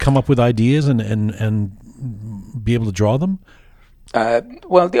just come up with ideas and be able to draw them?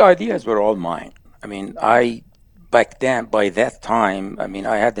 Well, the ideas were all mine. Back then, by that time,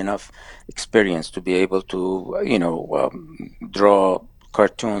 I had enough experience to be able to, draw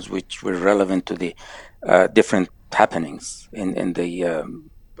cartoons which were relevant to the different happenings in the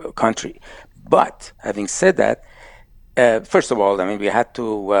country. But having said that, first of all, we had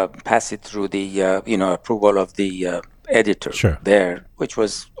to pass it through the, approval of the editor Sure. there, which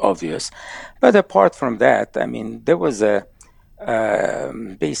was obvious. But apart from that, there was a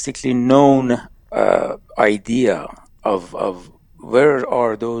basically known idea of where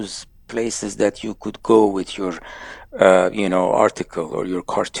are those places that you could go with your article or your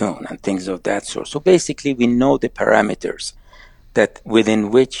cartoon and things of that sort. So basically we know the parameters that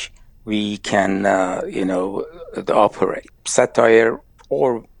within which we can operate, satire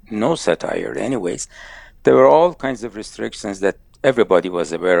or no satire anyways. There were all kinds of restrictions that everybody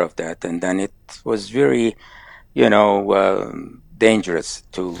was aware of that, and then it was very dangerous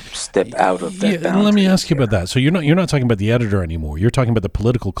to step out of that. Yeah, let me ask you about that. So you're not talking about the editor anymore. You're talking about the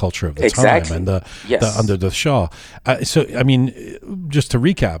political culture of the Exactly. time and Yes. under the Shah. Just to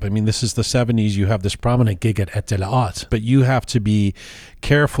recap, this is the 70s. You have this prominent gig at Etellahat, but you have to be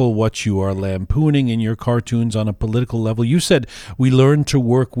careful what you are lampooning in your cartoons on a political level. You said we learned to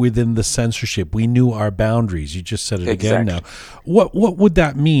work within the censorship. We knew our boundaries. You just said it again now. What would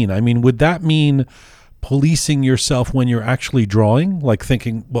that mean? Would that mean policing yourself when you're actually drawing, like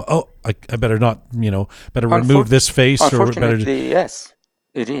thinking, well, I better not, better remove this face, or better. Unfortunately, yes,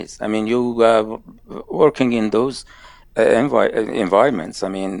 it is. You working in those environments.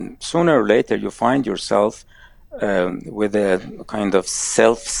 Sooner or later you find yourself with a kind of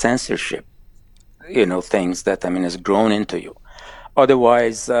self-censorship, things that has grown into you.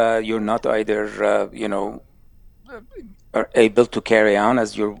 Otherwise, you're not either are able to carry on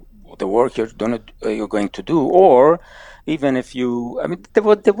as the work you're going to do, or even if you, there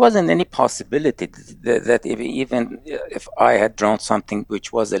wasn't any possibility that even if I had drawn something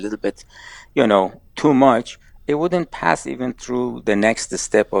which was a little bit, too much, it wouldn't pass even through the next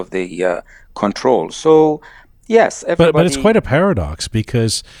step of the control. So, yes, everybody. But it's quite a paradox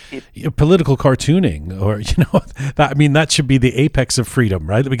because political cartooning, or that should be the apex of freedom,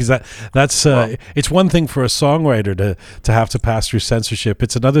 right? Because that's it's one thing for a songwriter to have to pass through censorship.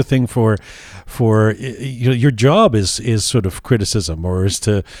 It's another thing for your job is sort of criticism, or is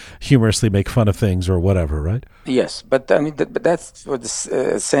to humorously make fun of things or whatever, right? Yes, but but that's for the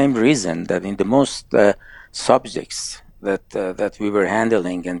same reason that in the most subjects that we were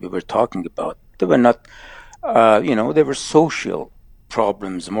handling and we were talking about, they were not. There were social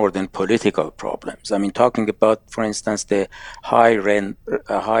problems more than political problems. Talking about, for instance, the high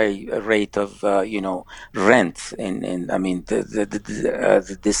rate of rent in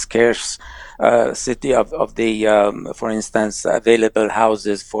the scarce city of the for instance, available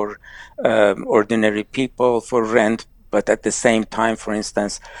houses for ordinary people for rent but at the same time, for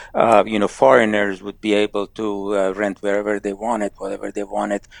instance, foreigners would be able to rent wherever they wanted, whatever they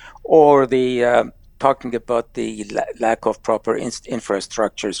wanted, or the talking about the lack of proper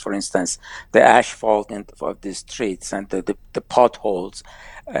infrastructures, for instance, the asphalt of the streets and the potholes.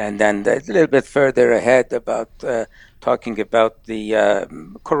 And then a little bit further ahead about talking about the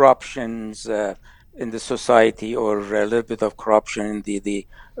corruptions in the society, or a little bit of corruption in the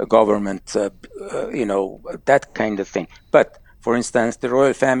government, that kind of thing. But, for instance, the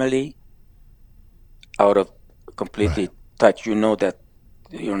royal family, out of completely touch, that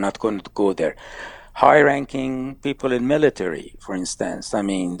you're not going to go there. High-ranking people in military, for instance, I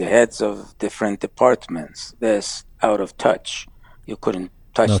mean, the heads of different departments, this out of touch. You couldn't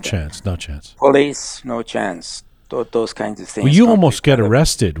touch them. No chance. Police, no chance. Those kinds of things. Well, you almost get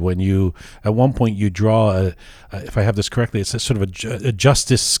arrested when you, at one point, you draw if I have this correctly, it's a sort of a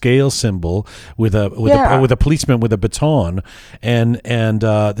justice scale symbol with a policeman with a baton, and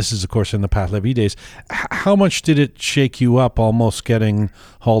this is, of course, in the Pahlavi days. How much did it shake you up, almost getting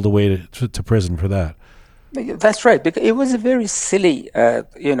hauled away to prison for that? That's right. Because it was a very silly,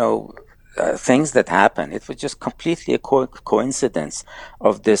 things that happened. It was just completely a coincidence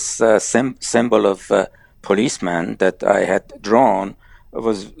of this symbol of policeman that I had drawn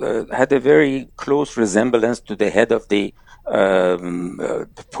had a very close resemblance to the head of the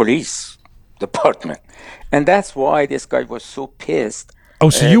police department, and that's why this guy was so pissed.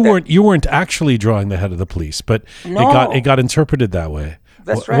 Oh, so you weren't actually drawing the head of the police, but no. it got interpreted that way.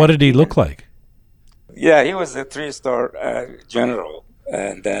 That's right. What did he look like? Yeah, he was a 3-star general,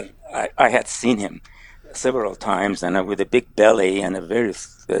 and then I had seen him several times, and with a big belly and a very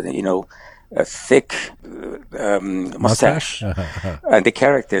a thick mustache. And the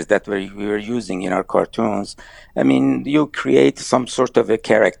characters that we were using in our cartoons, I mean, you create some sort of a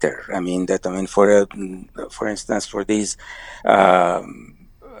character. For instance, for these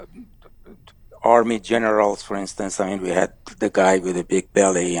army generals, for instance, we had the guy with the big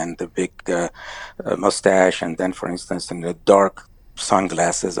belly and the big mustache, and then, for instance, the dark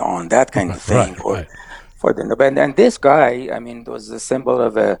sunglasses on, that kind of thing. Right. And this guy, was a symbol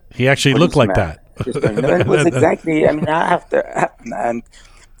of a. He actually looked like that. It was exactly. After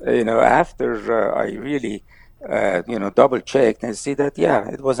I really, double checked and see that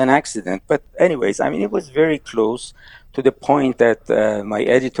it was an accident. But anyways, it was very close to the point that my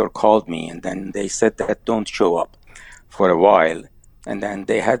editor called me, and then they said that don't show up for a while, and then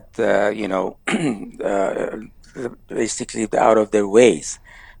they had basically out of their ways.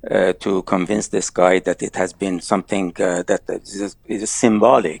 To convince this guy that it has been something that is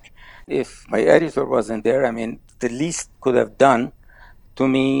symbolic. If my editor wasn't there, the least could have done to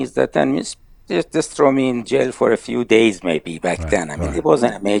me is that just throw me in jail for a few days, maybe back then. It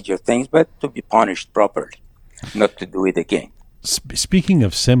wasn't a major thing, but to be punished properly, not to do it again. Speaking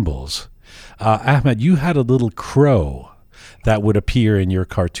of symbols, Ahmed, you had a little crow that would appear in your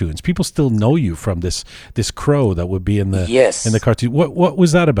cartoons. People still know you from this crow that would be in the cartoon. What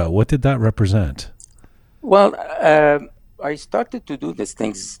was that about? What did that represent? Well, I started to do these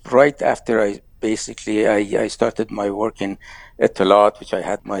things right after I started my work in Etalat, which I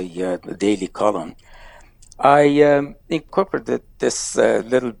had my daily column. I incorporated this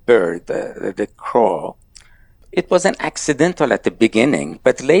little bird, the crow. It was an accidental at the beginning,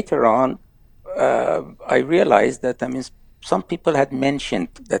 but later on, I realized that some people had mentioned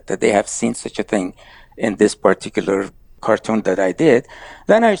that they have seen such a thing in this particular cartoon that I did.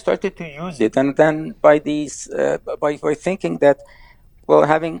 Then I started to use it, and then by thinking that, well,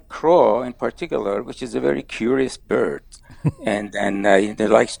 having crow in particular, which is a very curious bird, and it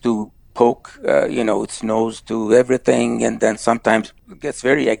likes to poke, its nose to everything, and then sometimes gets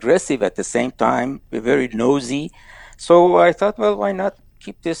very aggressive at the same time, very nosy. So I thought, well, why not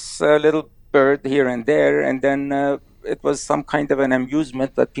keep this little bird here and there, and then it was some kind of an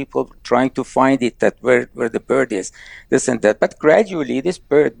amusement that people trying to find it, that where the bird is, this and that. But gradually, this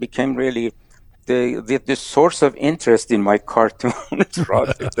bird became really the source of interest in my cartoons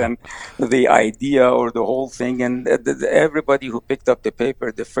rather than the idea or the whole thing. And everybody who picked up the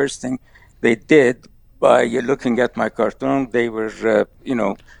paper, the first thing they did by looking at my cartoon, they were,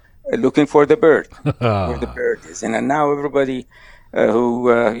 looking for the bird, where the bird is. And now everybody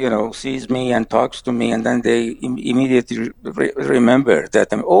who sees me and talks to me, and then they immediately remember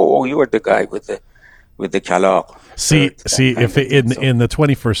that you were the guy with the kalaq. See, if in the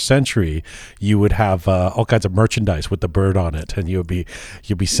 21st century, you would have all kinds of merchandise with the bird on it, and you'd be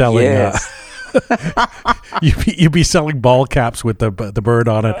selling. Yes. You'd be selling ball caps with the bird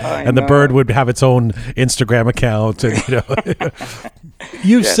on it, and the bird would have its own Instagram account. And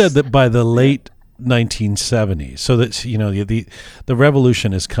You've said that by the late 1970s. So that, you know, the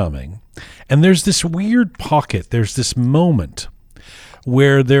revolution is coming, and there's this weird pocket. There's this moment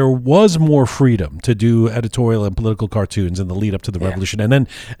where there was more freedom to do editorial and political cartoons in the lead up to the revolution, and then,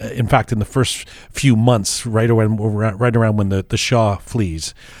 in fact, in the first few months, right around when the Shah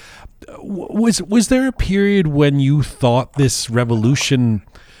flees, was there a period when you thought this revolution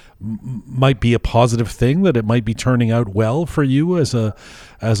might be a positive thing, that it might be turning out well for you as a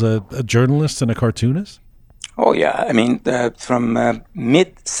journalist and a cartoonist? Oh yeah, I mean, from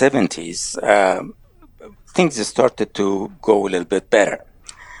mid '70s, things started to go a little bit better.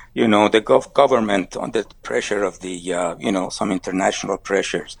 You know, the government, under the pressure of the some international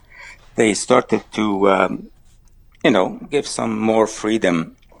pressures, they started to give some more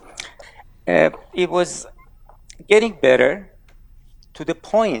freedom. It was getting better, to the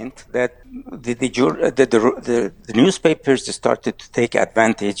point that the newspapers started to take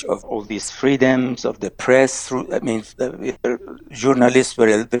advantage of all these freedoms of the press. Journalists were a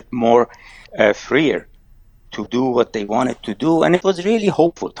little bit more freer to do what they wanted to do, and it was really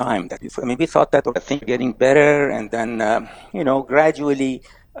hopeful time. We thought that things were getting better, and then gradually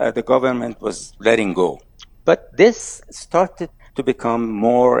the government was letting go. But this started to become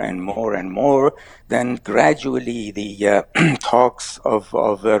more and more and more. Then gradually the talks of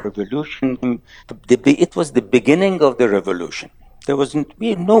a revolution, it was the beginning of the revolution. There was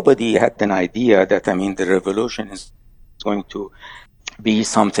nobody had an idea that the revolution is going to be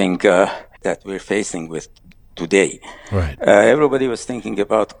something that we're facing with today. Right. Everybody was thinking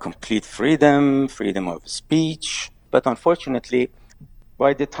about complete freedom of speech. But unfortunately,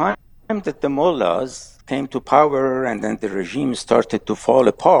 by the time that the mullahs came to power and then the regime started to fall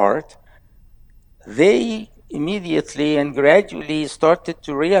apart, they immediately and gradually started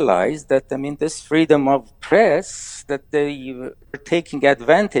to realize that, this freedom of press that they were taking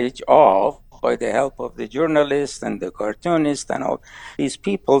advantage of by the help of the journalists and the cartoonists and all these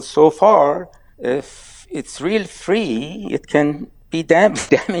people, so far, if it's real free, it can be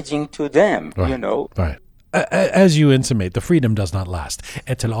damaging to them, Right. Right. As you intimate, the freedom does not last.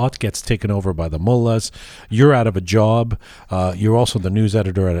 Etelat gets taken over by the mullahs. You're out of a job. You're also the news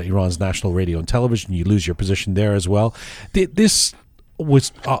editor at Iran's national radio and television. You lose your position there as well. This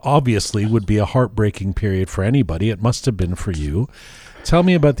was obviously would be a heartbreaking period for anybody. It must have been for you. Tell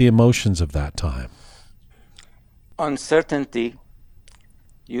me about the emotions of that time. Uncertainty.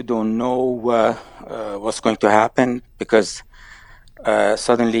 You don't know what's going to happen, because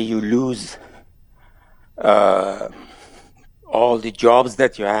suddenly you lose all the jobs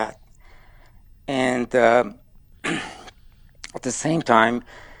that you had, and at the same time,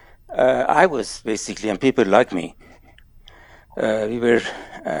 I was basically, and people like me, we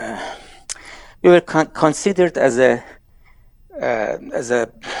were considered as a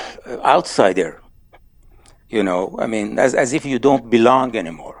outsider, as if you don't belong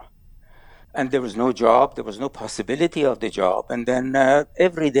anymore. And there was no job, there was no possibility of the job, and then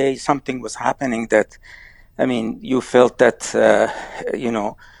every day something was happening that, you felt that,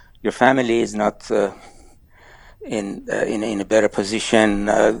 your family is not in a better position.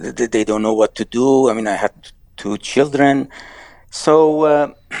 They don't know what to do. I had 2 children.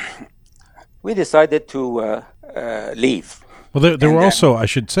 So we decided to leave. Well, there were also, I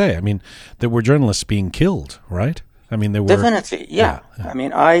should say, there were journalists being killed, right? There were... Definitely, yeah.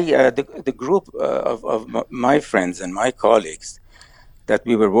 The group of my friends and my colleagues that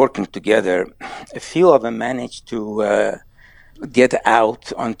we were working together, a few of them managed to get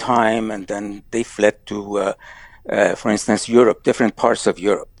out on time, and then they fled to, for instance, Europe, different parts of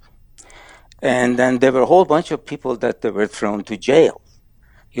Europe. And then there were a whole bunch of people that they were thrown to jail,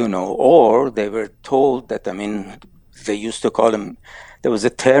 or they were told that, they used to call them, there was a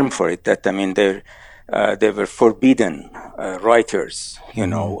term for it, that, they were forbidden writers,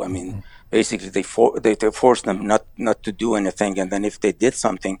 basically they forced them not to do anything, and then if they did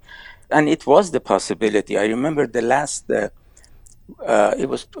something, and it was the possibility. I remember the last, it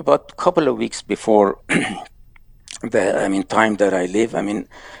was about a couple of weeks before the time that I live.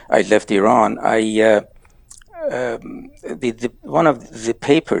 I left Iran. One of the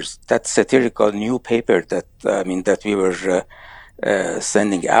papers, that satirical new paper that that we were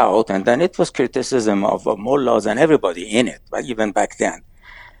sending out, and then it was criticism of mullahs and everybody in it, but even back then.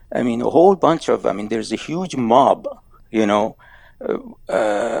 A whole bunch of, there's a huge mob, it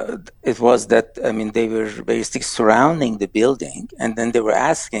was that, they were basically surrounding the building, and then they were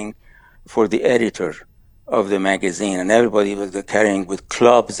asking for the editor of the magazine, and everybody was carrying with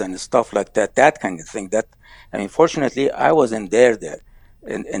clubs and stuff like that kind of thing. Fortunately, I wasn't there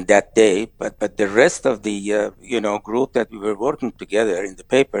in that day, but the rest of the, group that we were working together in the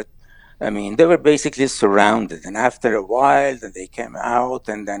paper, I mean, they were basically surrounded. And after a while, then they came out,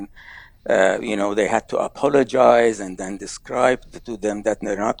 and then, they had to apologize and then describe to them that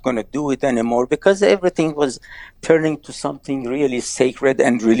they're not going to do it anymore, because everything was turning to something really sacred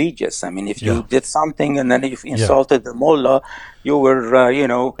and religious. I mean, if you did something and then if you insulted the mullah, you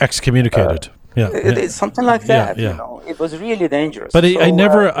were, excommunicated. It's something like that. It was really dangerous. But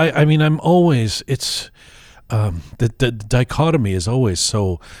I'm always, it's the dichotomy is always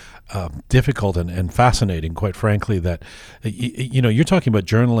so difficult and fascinating, quite frankly, that you're talking about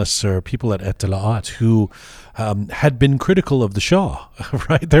journalists or people at Etla'at who had been critical of the Shah,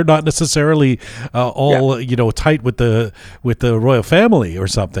 right? They're not necessarily all tight with the royal family or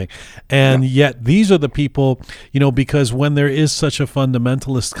something, and yet these are the people, because when there is such a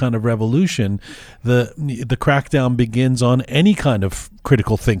fundamentalist kind of revolution, the crackdown begins on any kind of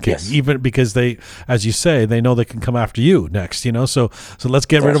critical thinking, even because they, as you say, they know they can come after you next. So let's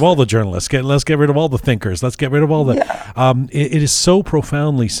get rid of all the journalists. Let's get rid of all the thinkers. Let's get rid of all the. It is so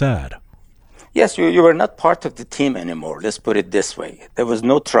profoundly sad. Yes, you were not part of the team anymore. Let's put it this way. There was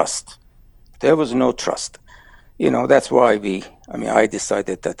no trust. That's why I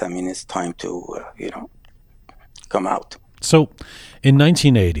decided that, it's time to, come out. So in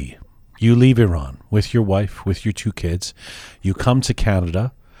 1980, you leave Iran with your wife, with your 2 kids. You come to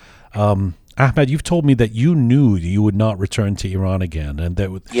Canada. Ahmed, you've told me that you knew you would not return to Iran again, and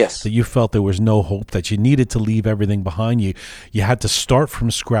that you felt there was no hope, that you needed to leave everything behind you. You had to start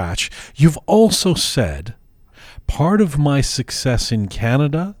from scratch. You've also said, part of my success in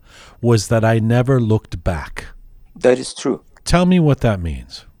Canada was that I never looked back. That is true. Tell me what that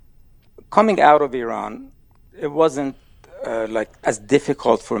means. Coming out of Iran, it wasn't as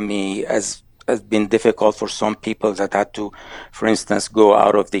difficult for me as has been difficult for some people that had to, for instance, go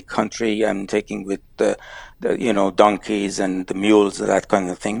out of the country and taking with the donkeys and the mules, that kind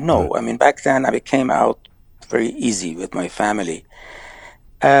of thing. No, back then I came out very easy with my family.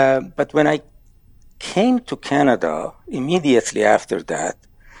 But when I came to Canada, immediately after that,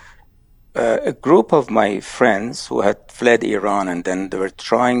 a group of my friends who had fled Iran, and then they were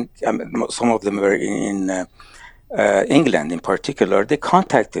trying, some of them were in England in particular, they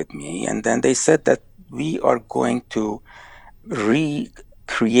contacted me, and then they said that we are going to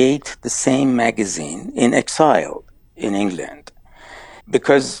recreate the same magazine in exile in England,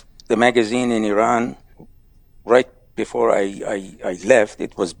 because the magazine in Iran, right before I left,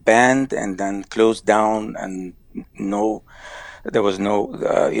 it was banned and then closed down, and there was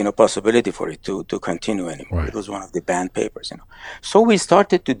no possibility for it to continue anymore. Right. It was one of the banned papers. So we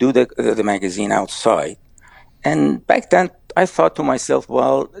started to do the magazine outside. And back then, I thought to myself,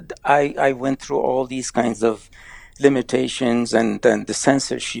 well, I went through all these kinds of limitations and then the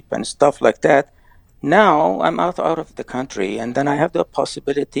censorship and stuff like that. Now I'm out of the country, and then I have the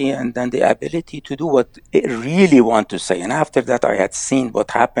possibility and then the ability to do what I really want to say. And after that, I had seen what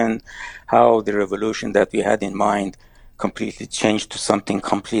happened, how the revolution that we had in mind completely changed to something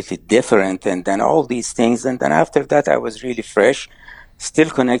completely different, and then all these things. And then after that, I was really fresh, still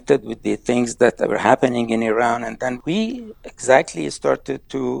connected with the things that were happening in Iran. And then we exactly started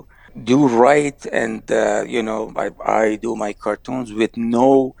to do right. And, I do my cartoons with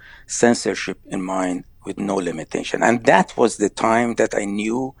no censorship in mind, with no limitation. And that was the time that I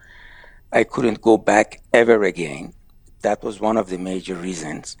knew I couldn't go back ever again. That was one of the major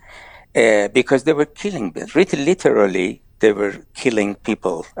reasons, because they were killing, literally, they were killing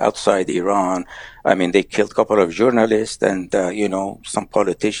people outside Iran. They killed a couple of journalists and, some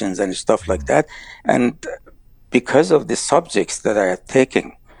politicians and stuff like that. And because of the subjects that I had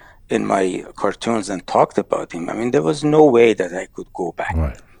taken in my cartoons and talked about him, there was no way that I could go back.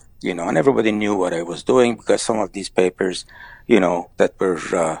 Right. And everybody knew what I was doing, because some of these papers, that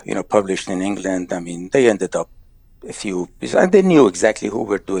were, published in England, they ended up and they knew exactly who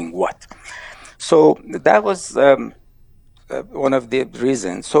were doing what. So that was one of the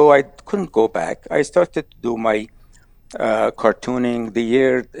reasons. So I couldn't go back. I started to do my cartooning.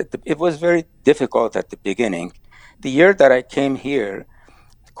 It was very difficult at the beginning. The year that I came here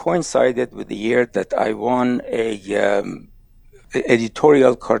coincided with the year that I won a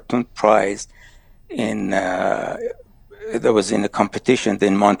editorial cartoon prize that was in a competition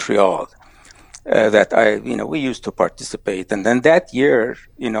in Montreal. That we used to participate. And then that year,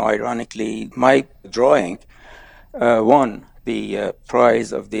 ironically, my drawing won the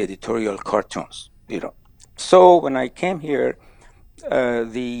prize of the editorial cartoons, So when I came here,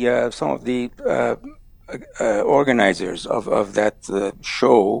 some of the organizers of that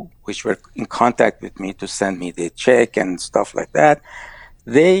show, which were in contact with me to send me the check and stuff like that,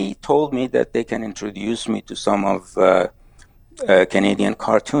 they told me that they can introduce me to some of Canadian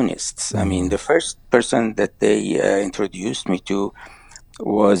cartoonists. I mean, the first person that they introduced me to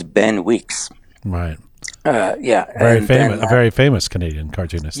was Ben Weeks. Right. Yeah, Very and famous, then, a very famous Canadian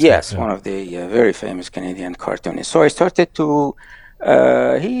cartoonist. yes, Yeah. one of the very famous Canadian cartoonists. So I started to.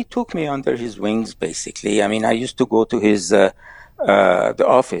 He took me under his wings, basically. I mean, I used to go to his the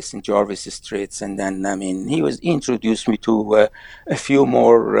office in Jarvis Streets, and then he introduced me to a few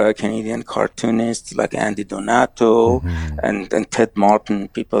more Canadian cartoonists like Andy Donato and Ted Martin,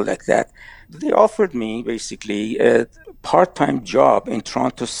 people like that. They offered me basically a part-time job in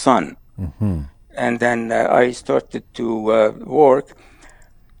Toronto Sun. And then I started to work.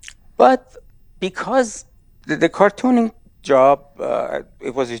 But because the cartooning job,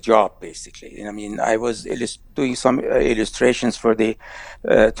 it was a job, basically. I mean, I was doing some illustrations for the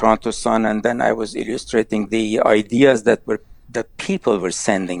Toronto Sun, and then I was illustrating the ideas that people were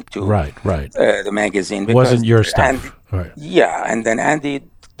sending to Right. the magazine. It wasn't your stuff. Right. Yeah, and then Andy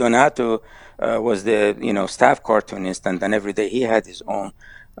Donato was the staff cartoonist, and then every day he had his own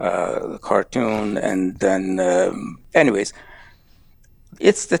cartoon, and then anyways,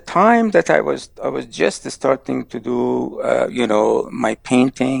 it's the time that I was just starting to do my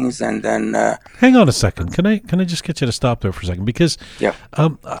paintings, and then Hang on a second. Can I just get you to stop there for a second? Because Yeah.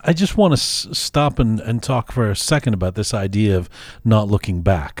 I just want to stop and talk for a second about this idea of not looking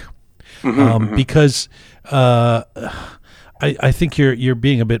back. Because I think you're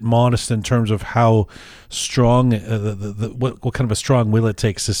being a bit modest in terms of how strong what kind of a strong will it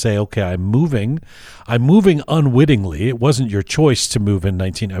takes to say, okay, I'm moving unwittingly. It wasn't your choice to move in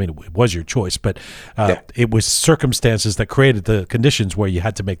it was your choice, but it was circumstances that created the conditions where you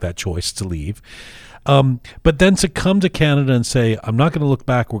had to make that choice to leave. But then to come to Canada and say, I'm not going to look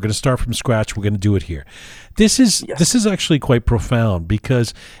back. We're going to start from scratch. We're going to do it here. This is actually quite profound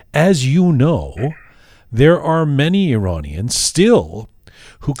because, as you know, there are many Iranians still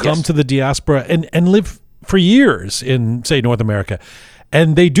who come to the diaspora and live for years in, say, North America,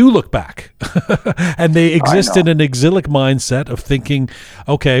 and they do look back and they exist in an exilic mindset of thinking,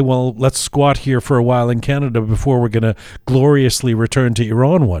 okay, well, let's squat here for a while in Canada before we're going to gloriously return to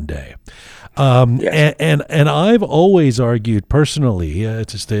Iran one day. And I've always argued personally,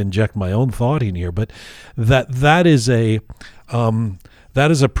 just to inject my own thought in here, but that is a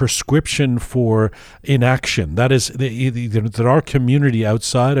prescription for inaction. That is that our community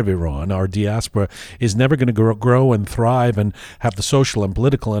outside of Iran, our diaspora, is never going to grow and thrive and have the social and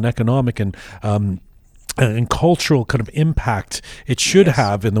political and economic and cultural kind of impact it should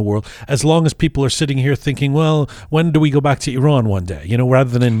have in the world, as long as people are sitting here thinking, well, when do we go back to Iran one day, rather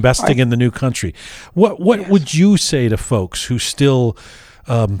than investing in the new country. What would you say to folks who still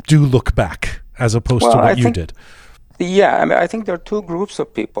do look back as opposed to what you did? Yeah, I think there are two groups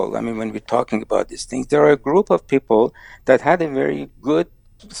of people. When we're talking about these things, there are a group of people that had a very good,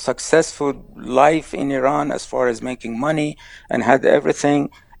 successful life in Iran as far as making money and had everything.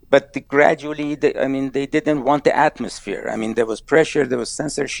 But gradually, they didn't want the atmosphere. There was pressure, there was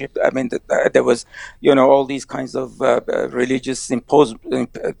censorship. There was, all these kinds of religious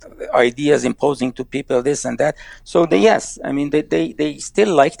ideas imposing to people this and that. So they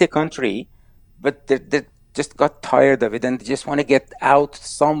still like the country, but they just got tired of it, and they just want to get out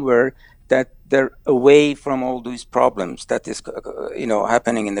somewhere that they're away from all these problems that is,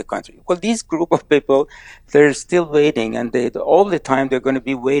 happening in the country. Well, these group of people, they're still waiting, and all the time they're going to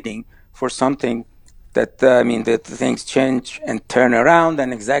be waiting for something that, that things change and turn around,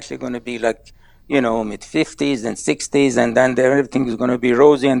 and exactly going to be like, mid-50s and 60s, and then everything is going to be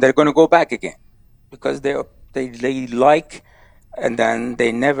rosy, and they're going to go back again because they like. And then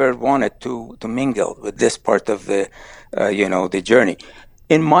they never wanted to mingle with this part of the, the journey.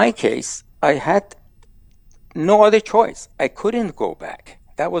 In my case, I had no other choice. I couldn't go back.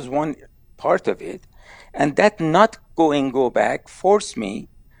 That was one part of it. And that not go back forced me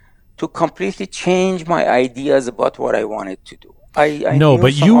to completely change my ideas about what I wanted to do. No,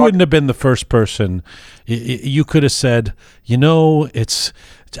 but you wouldn't have been the first person. You could have said, it's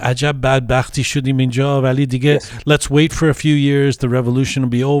عجب بدبختی شدیم اینجا ولی دیگه let's wait for a few years, the revolution will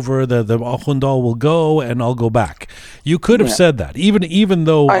be over, the Akhundal will go and I'll go back. You could have said that, even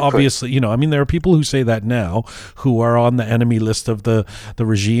though obviously, there are people who say that now who are on the enemy list of the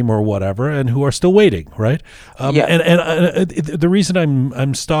regime or whatever and who are still waiting, right? And the reason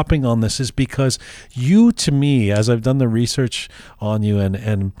I'm stopping on this is because you, to me, as I've done the research on you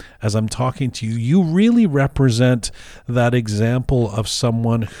and as I'm talking to you, you really represent that example of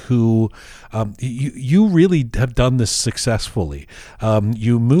someone who you really have done this successfully.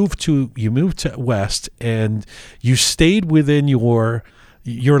 You moved to West and you stayed within your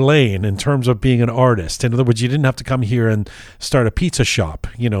your lane in terms of being an artist. In other words, you didn't have to come here and start a pizza shop.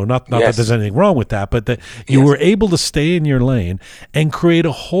 Not that Yes. there's anything wrong with that, but that you Yes. were able to stay in your lane and create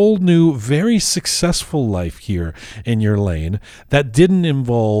a whole new, very successful life here in your lane that didn't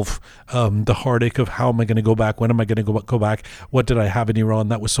involve the heartache of how am I going to go back? When am I going to go back? What did I have in Iran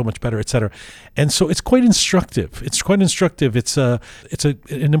that was so much better, etc. And so it's quite instructive. It's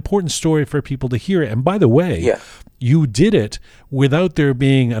an important story for people to hear. And by the way, Yeah. you did it without there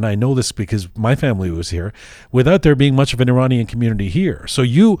being, and I know this because my family was here, without there being much of an Iranian community here. So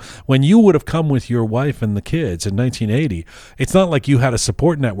when you would have come with your wife and the kids in 1980, it's not like you had a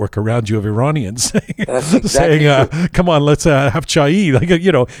support network around you of Iranians saying, That's exactly true. come on, let's have chai. Like,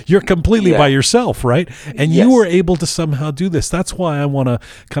 you're completely Yeah. by yourself, right? And Yes. you were able to somehow do this. That's why I want to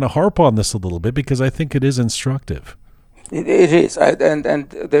kind of harp on this a little bit, because I think it is instructive. It is, and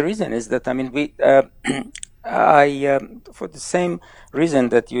the reason is that we for the same reason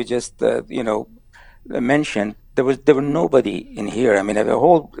that you just mentioned, there were nobody in here. I mean, a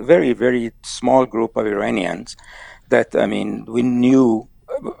whole very very small group of Iranians that we knew.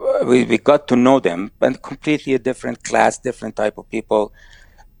 We got to know them, and completely a different class, different type of people.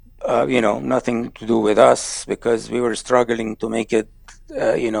 Nothing to do with us because we were struggling to make it,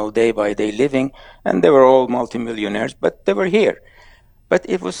 day by day living, and they were all multimillionaires, but they were here. But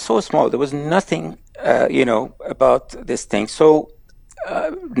it was so small. There was nothing, about this thing. So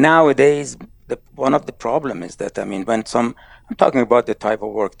nowadays, one of the problem is that, I'm talking about the type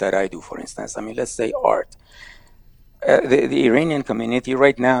of work that I do, for instance. Let's say art. The Iranian community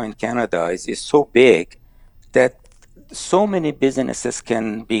right now in Canada is so big that so many businesses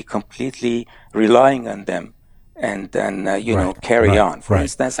can be completely relying on them and then, carry on. For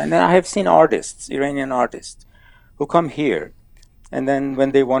instance, and then I have seen Iranian artists, who come here. And then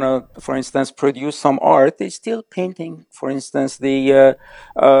when they want to, for instance, produce some art, they're still painting, for instance, the,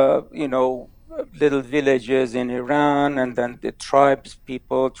 little villages in Iran, and then the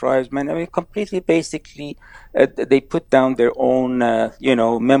tribesmen. Completely, basically, they put down their own,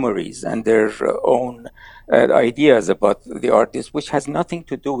 memories and their own ideas about the artist, which has nothing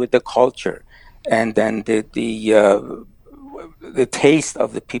to do with the culture and then the taste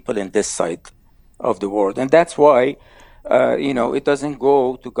of the people in this side of the world. And that's why it doesn't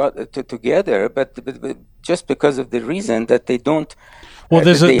go together, but just because of the reason that they don't. Well,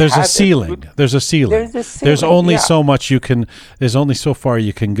 there's a ceiling. There's a ceiling. There's only so much you can. There's only so far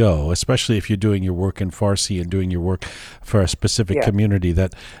you can go, especially if you're doing your work in Farsi and doing your work for a specific community.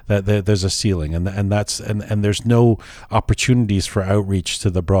 That there's a ceiling, and there's no opportunities for outreach to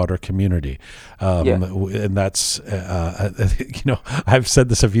the broader community. And that's I've said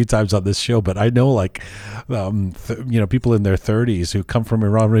this a few times on this show, but I know people in their 30s who come from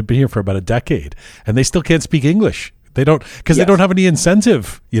Iran, have been here for about a decade, and they still can't speak English. They don't, because they don't have any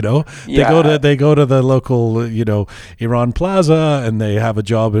incentive. They go to the local Iran Plaza, and they have a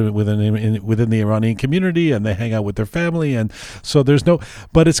job within the Iranian community, and they hang out with their family, and so there's no.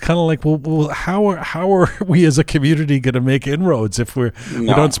 But it's kind of like, well, how are we as a community going to make inroads if we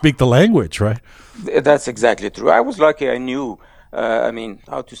don't speak the language, right? That's exactly true. I was lucky; I knew,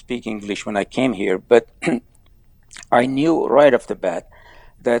 how to speak English when I came here, but I knew right off the bat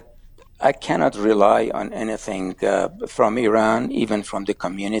that I cannot rely on anything from Iran, even from the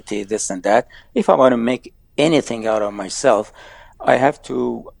community, this and that. If I want to make anything out of myself, I have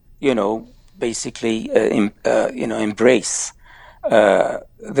to, basically, embrace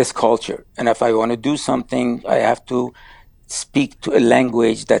this culture. And if I want to do something, I have to speak to a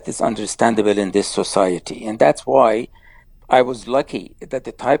language that is understandable in this society. And that's why I was lucky that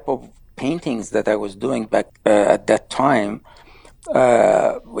the type of paintings that I was doing back at that time,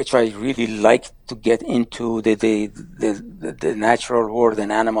 which I really like to get into the natural world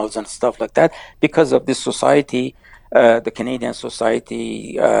and animals and stuff like that, because of this society, the Canadian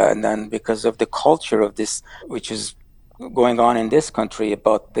society, and then because of the culture of this, which is going on in this country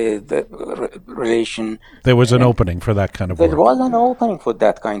about the relation. There was an opening for that kind of work. There was an opening for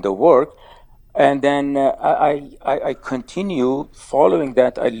that kind of work. And then I continue following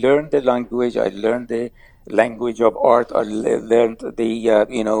that. I learned the language. I learned the language of art. I learned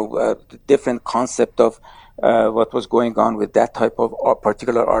the different concept of what was going on with that type of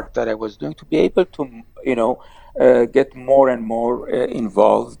particular art that I was doing, to be able to get more and more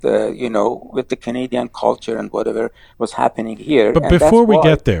involved with the Canadian culture and whatever was happening here. But before we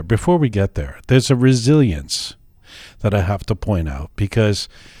get there, there's a resilience that I have to point out, because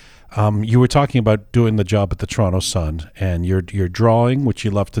You were talking about doing the job at the Toronto Sun, and you're drawing, which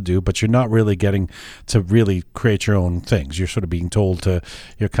you love to do, but you're not really getting to really create your own things. You're sort of being told to.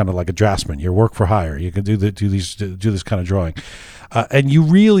 You're kind of like a draftsman. You're work for hire. You can do this kind of drawing, and you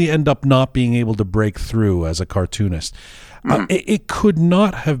really end up not being able to break through as a cartoonist. It could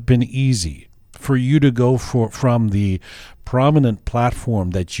not have been easy for you to go from the prominent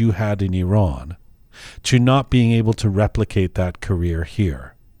platform that you had in Iran to not being able to replicate that career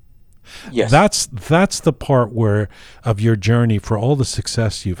here. Yes. That's the part where of your journey, for all the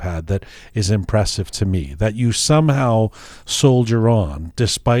success you've had, that is impressive to me, that you somehow soldier on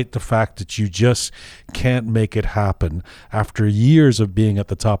despite the fact that you just can't make it happen after years of being at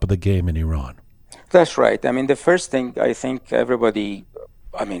the top of the game in Iran. That's right. I mean, the first thing I think everybody,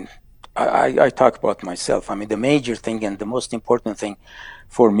 I mean, I talk about myself. I mean, the major thing and the most important thing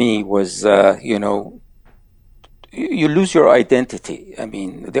for me was, you lose your identity. I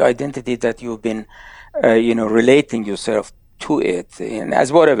mean, the identity that you've been, relating yourself to it, and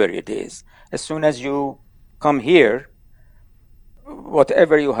as whatever it is. As soon as you come here,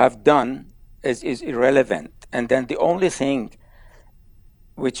 whatever you have done is irrelevant. And then the only thing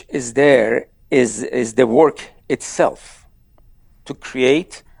which is there is the work itself to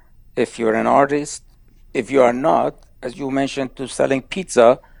create. If you're an artist, if you are not, as you mentioned, to selling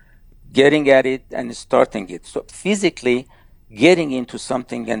pizza, getting at it and starting it. So physically getting into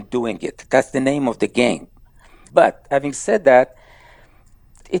something and doing it. That's the name of the game. But having said that,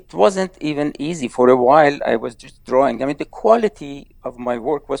 it wasn't even easy. For a while, I was just drawing. I mean, the quality of my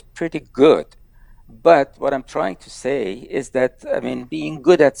work was pretty good. But what I'm trying to say is that, I mean, being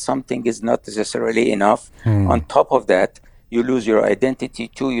good at something is not necessarily enough. On top of that, you lose your identity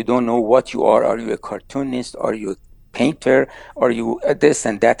too. You don't know what you are. Are you a cartoonist? Are you a painter? Are you this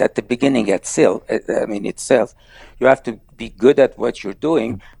and that? At the beginning itself, you have to be good at what you're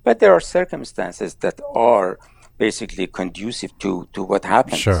doing. But there are circumstances that are basically conducive to what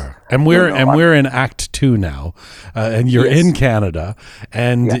happens. Sure, and we're in Act 2 now, and you're in Canada,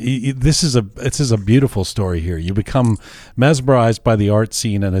 and this is a beautiful story here. You become mesmerized by the art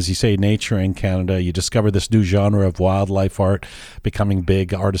scene, and as you say, nature in Canada. You discover this new genre of wildlife art becoming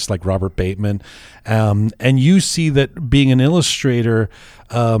big. Artists like Robert Bateman, and you see that being an illustrator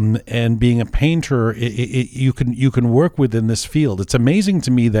and being a painter, you can work within this field. It's amazing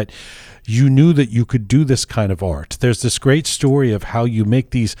to me that you knew that you could do this kind of art. There's this great story of how you make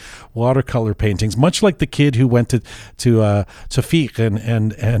these watercolor paintings, much like the kid who went to Fiq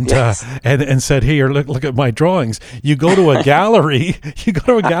and said, "Hey, look at my drawings." You go to a gallery. You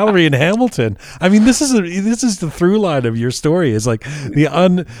go to a gallery in Hamilton. I mean, this is the through line of your story. It's like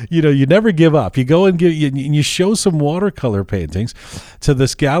you never give up. You go and you show some watercolor paintings to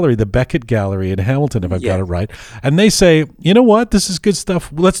this gallery, the Beckett Gallery in Hamilton, if I've got it right, and they say, "You know what? This is good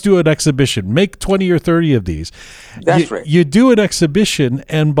stuff. Let's do an exhibition. Make 20 or 30 of these." That's right. You do an exhibition,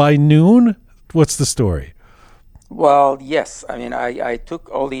 and by noon, what's the story? Well, yes. I mean, I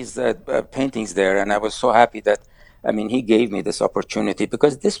took all these paintings there, and I was so happy that, I mean, he gave me this opportunity,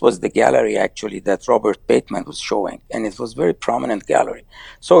 because this was the gallery actually that Robert Bateman was showing, and it was a very prominent gallery.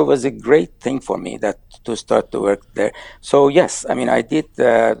 So it was a great thing for me to start to work there. So yes, I mean, I did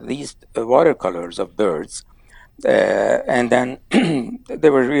these watercolors of birds. And then they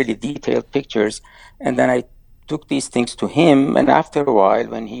were really detailed pictures. And then I took these things to him. And after a while,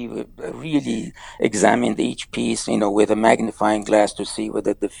 when he really examined each piece, with a magnifying glass to see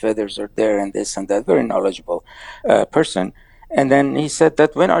whether the feathers are there and this and that, very knowledgeable person. And then he said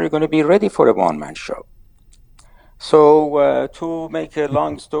that, when are you going to be ready for a one-man show? So to make a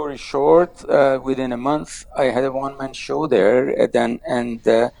long story short, within a month, I had a one-man show there.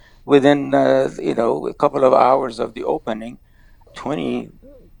 Within a couple of hours of the opening, 20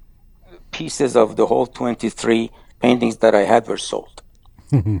 pieces of the whole 23 paintings that I had were sold.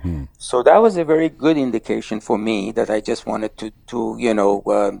 So that was a very good indication for me that I just wanted to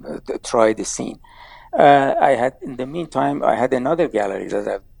try the scene. In the meantime, I had another gallery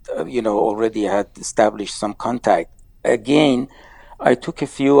that I already had established some contact. Again, I took a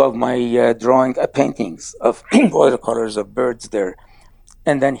few of my paintings of watercolors of birds there.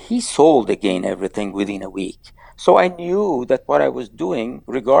 And then he sold again everything within a week. So I knew that what I was doing,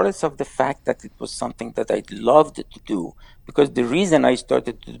 regardless of the fact that it was something that I loved to do, because the reason I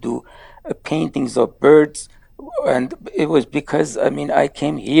started to do paintings of birds, and it was because, I mean, I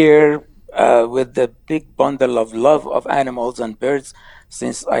came here with the big bundle of love of animals and birds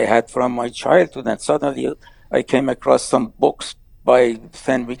since I had from my childhood. And suddenly I came across some books by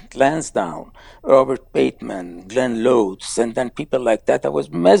Fenwick Lansdowne, Robert Bateman, Glenn Lotz, and then people like that. I was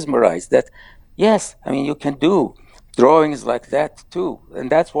mesmerized that, yes, I mean, you can do drawings like that too. And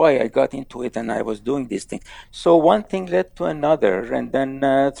that's why I got into it and I was doing these things. So one thing led to another. And then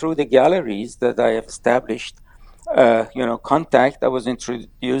through the galleries that I have established, contact, I was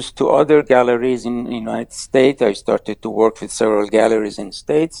introduced to other galleries in the United States. I started to work with several galleries in the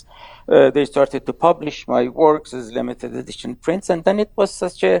States. They started to publish my works as limited edition prints. And then it was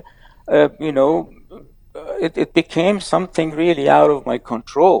such a, it became something really out of my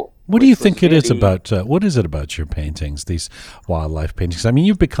control. What do you think it is about? What is it about your paintings, these wildlife paintings? I mean,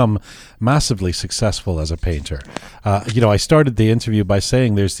 you've become massively successful as a painter. I started the interview by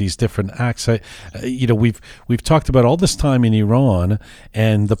saying there's these different acts. We've talked about all this time in Iran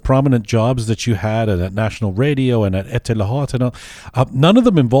and the prominent jobs that you had at National Radio and at Etelahat and all. None of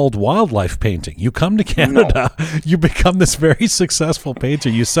them involved wildlife painting. You come to Canada, you become this very successful painter.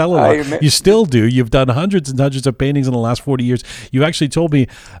 You sell a lot. You still do. You've done hundreds and hundreds of paintings in the last 40 years. You actually told me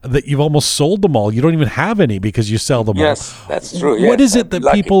that you've almost sold them all. You don't even have any because you sell them all. Yes, that's true. What is it that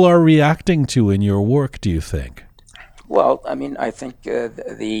people are reacting to in your work, do you think? Well, I mean, I think it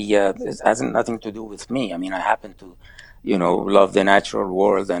has nothing to do with me. I mean, I happen to, love the natural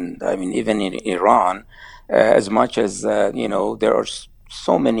world. And I mean, even in Iran, as much as, there are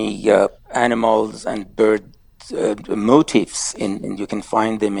so many animals and bird motifs, and you can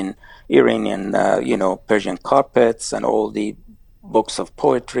find them in Iranian, Persian carpets and all the books of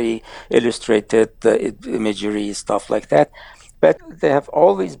poetry, illustrated imagery, stuff like that. But they have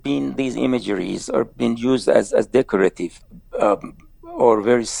always been, these imageries are been used as decorative or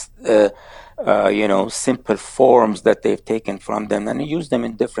very, simple forms that they've taken from them and use them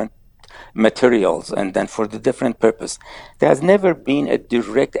in different materials and then for the different purpose. There has never been a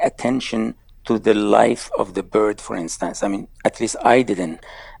direct attention to the life of the bird, for instance. I mean, at least I didn't,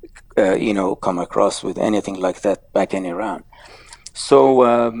 come across with anything like that back in Iran. So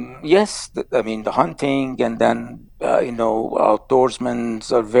yes, the hunting and then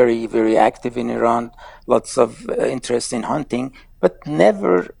outdoorsmen are very, very active in Iran. Lots of interest in hunting, but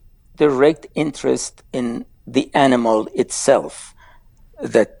never direct interest in the animal itself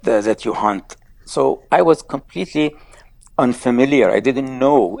that you hunt. So I was completely unfamiliar. I didn't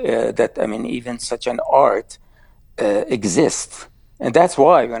know that. Even such an art exists, and that's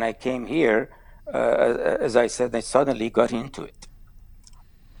why when I came here, as I said, I suddenly got into it.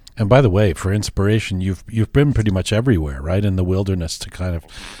 And by the way, for inspiration, you've been pretty much everywhere, right, in the wilderness to kind of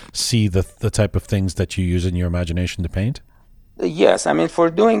see the type of things that you use in your imagination to paint? Yes,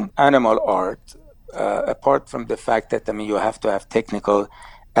 for doing animal art, apart from the fact that, you have to have technical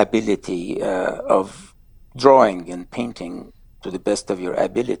ability of drawing and painting to the best of your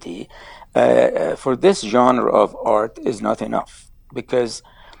ability, for this genre of art is not enough because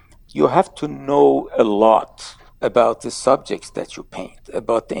you have to know a lot about the subjects that you paint,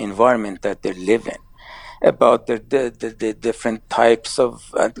 about the environment that they live in, about the different types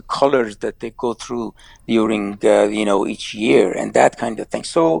of the colors that they go through during each year and that kind of thing.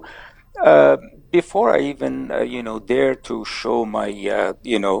 So before I even dare to show my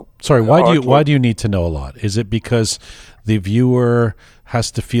Sorry, why do you need to know a lot? Is it because the viewer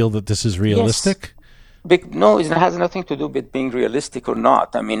has to feel that this is realistic? Yes. No, it has nothing to do with being realistic or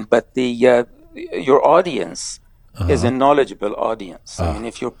not. But your audience is a knowledgeable audience.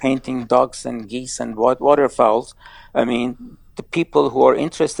 If you're painting ducks and geese and waterfowls, the people who are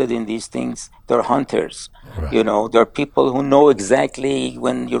interested in these things, they're hunters. Right. There are people who know exactly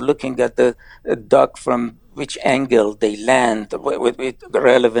when you're looking at the duck from which angle they land,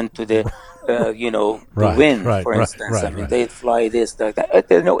 relevant to the, the wind, for instance. They fly this, that.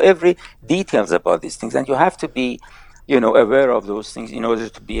 They know every details about these things, and you have to be aware of those things in order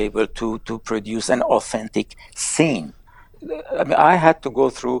to be able to produce an authentic scene. I had to go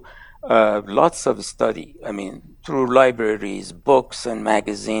through lots of study. Through libraries, books, and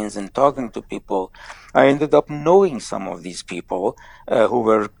magazines, and talking to people. I ended up knowing some of these people who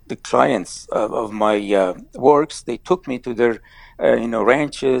were the clients of my works. They took me to their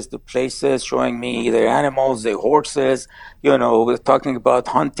ranches, the places, showing me their animals, their horses, talking about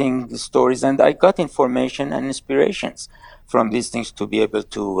hunting stories. And I got information and inspirations from these things to be able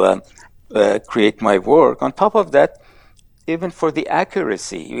to create my work. On top of that, even for the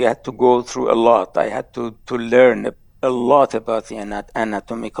accuracy, we had to go through a lot. I had to learn a lot about the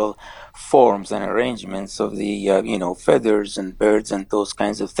anatomical forms and arrangements of the, feathers and birds and those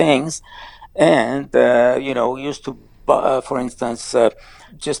kinds of things. And, used to, for instance,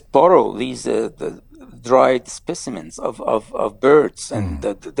 just borrow these the dried specimens of birds and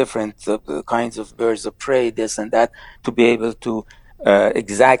the different kinds of birds of prey, this and that, to be able to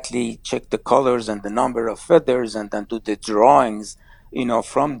exactly check the colors and the number of feathers and then do the drawings,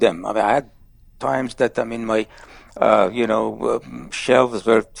 from them. I had times that, my Shelves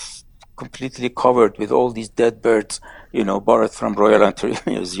were completely covered with all these dead birds, borrowed from Royal Ontario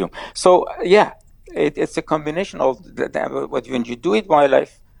Museum. So, yeah, it's a combination of when you do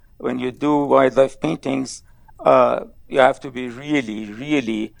when you do wildlife paintings, you have to be really,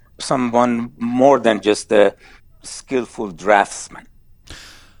 really someone more than just a skillful draftsman.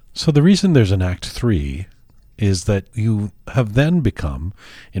 So the reason there's an Act 3 is that you have then become,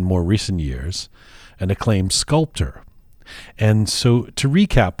 in more recent years, an acclaimed sculptor. And so, to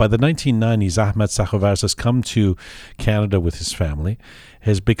recap, by the 1990s, Ahmed Sakhavaers has come to Canada with his family,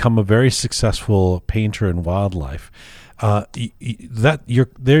 has become a very successful painter in wildlife. That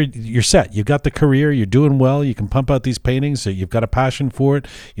you're set. You've got the career. You're doing well. You can pump out these paintings. So you've got a passion for it.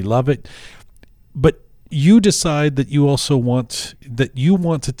 You love it, but you decide that you also want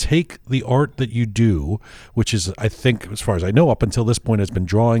to take the art that you do, which is, I think, as far as I know, up until this point, has been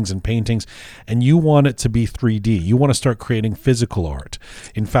drawings and paintings, and you want it to be 3D. You want to start creating physical art.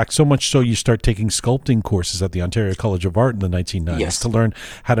 In fact, so much so you start taking sculpting courses at the Ontario College of Art in the 1990s Yes. to learn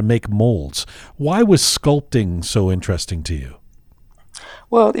how to make molds. Why was sculpting so interesting to you?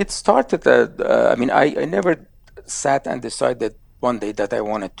 Well, it started. I never sat and decided one day that I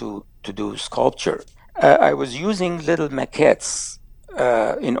wanted to do sculpture. I was using little maquettes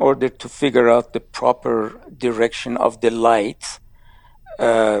in order to figure out the proper direction of the light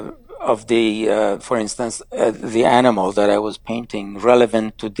of the, for instance, the animal that I was painting,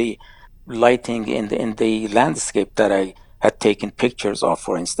 relevant to the lighting in the landscape that I had taken pictures of,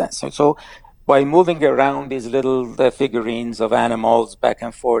 for instance. So by moving around these little figurines of animals back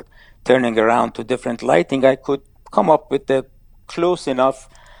and forth, turning around to different lighting, I could come up with the close enough,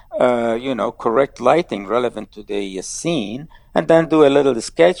 correct lighting relevant to the scene, and then do a little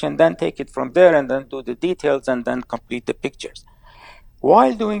sketch, and then take it from there, and then do the details, and then complete the pictures.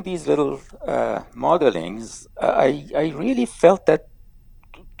 While doing these little modelings, I really felt that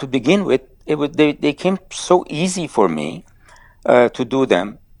to begin with, they came so easy for me to do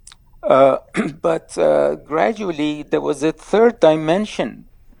them. But gradually, there was a third dimension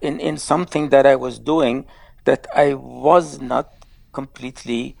in something that I was doing that I was not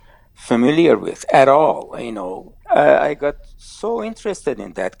completely familiar with at all. I got so interested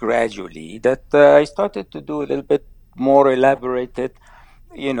in that gradually that I started to do a little bit more elaborated,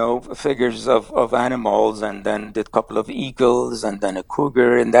 figures of animals, and then did a couple of eagles, and then a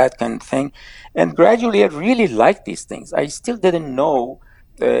cougar, and that kind of thing. And gradually, I really liked these things. I still didn't know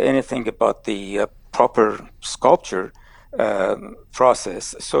anything about the proper sculpture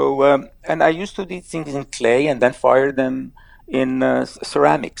process. So, and I used to do things in clay and then fire them in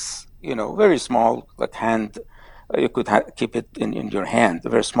ceramics, very small, like hand. You could keep it in your hand,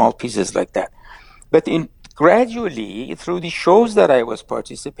 very small pieces like that. But gradually, through the shows that I was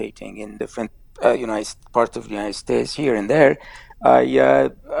participating in different parts of the United States, here and there,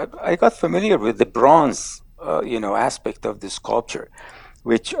 I got familiar with the bronze, aspect of the sculpture,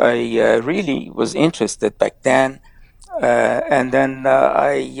 which I really was interested back then. And then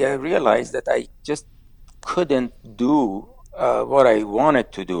I realized that I just couldn't do what I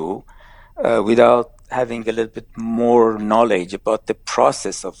wanted to do without having a little bit more knowledge about the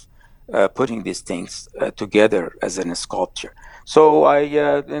process of putting these things together as a sculpture. So I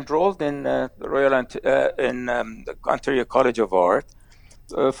enrolled in the Ontario College of Art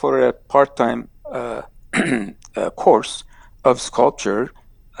for a part-time course of sculpture.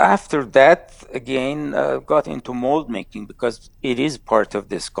 After that, again, got into mold making, because it is part of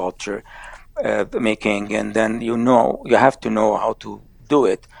the sculpture making, and then you have to know how to do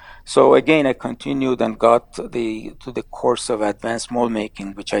it. So again, I continued and got to the course of advanced mold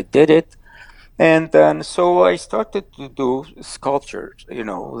making, which I did it. And then so I started to do sculpture,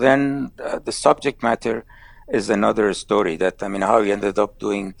 Then the subject matter is another story, how I ended up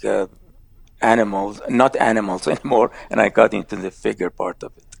doing animals, not animals anymore, and I got into the figure part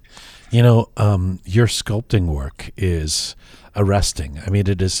of it. Your sculpting work is arresting.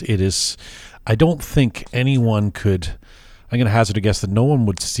 It is. I don't think anyone could. I'm going to hazard a guess that no one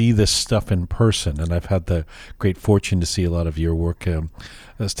would see this stuff in person, and I've had the great fortune to see a lot of your work, to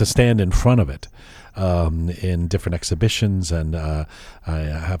stand in front of it in different exhibitions, and I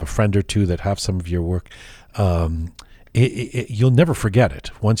have a friend or two that have some of your work. You'll never forget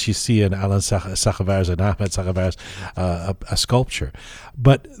it once you see an Alain Sakhavaers and Ahmed Sakhavaers, a sculpture.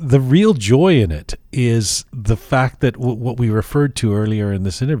 But the real joy in it is the fact that what we referred to earlier in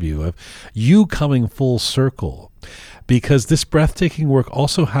this interview, of you coming full circle, because this breathtaking work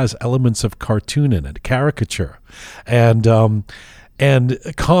also has elements of cartoon in it, caricature, and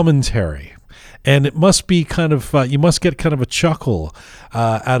commentary. And it must be kind of, you must get kind of a chuckle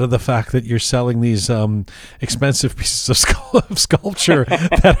out of the fact that you're selling these expensive pieces of sculpture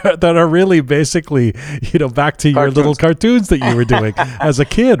that are really basically, back to your little cartoons that you were doing as a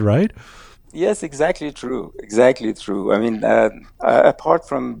kid, right? Yes, exactly true. Exactly true. I mean, apart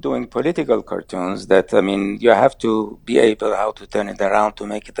from doing political cartoons, you have to be able how to turn it around to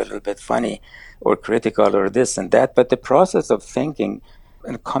make it a little bit funny or critical or this and that. But the process of thinking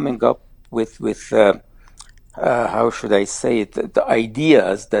and coming up with how should I say it, the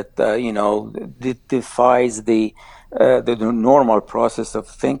ideas that, defies the normal process of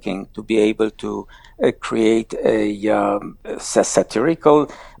thinking to be able to create a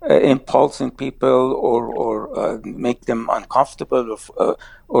satirical impulse in people or make them uncomfortable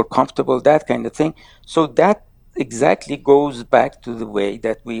or comfortable, that kind of thing. So that exactly goes back to the way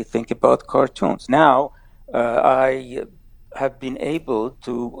that we think about cartoons. Now, I have been able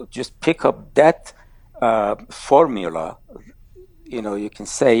to just pick up that formula, you can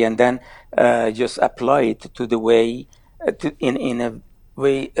say, and then just apply it to the way, in a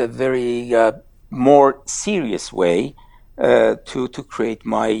way, a very more serious way, to create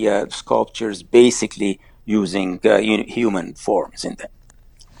my sculptures, basically using human forms in them.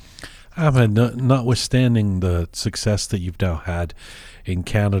 Ahmed, notwithstanding the success that you've now had in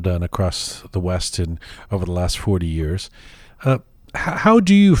Canada and across the West over the last 40 years, how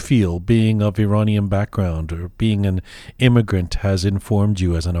do you feel being of Iranian background or being an immigrant has informed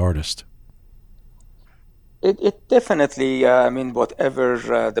you as an artist? It definitely, whatever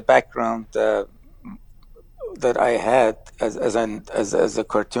the background that I had as a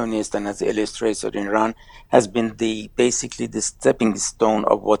cartoonist and as an illustrator in Iran has been basically the stepping stone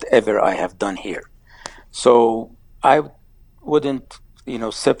of whatever I have done here. So I wouldn't,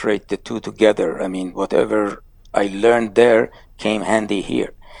 separate the two together. I mean, whatever I learned there came handy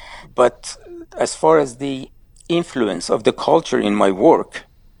here. But as far as the influence of the culture in my work,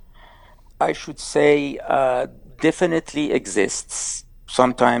 I should say definitely exists.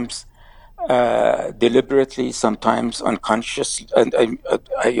 Sometimes deliberately, sometimes unconscious, and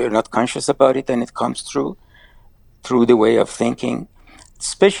you're not conscious about it, and it comes through the way of thinking.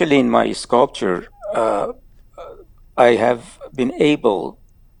 Especially in my sculpture, I have been able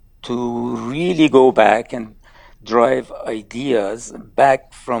to really go back and drive ideas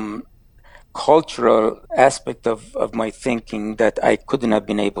back from cultural aspect of my thinking that I couldn't have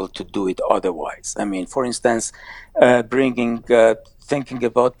been able to do it otherwise. I mean, for instance, thinking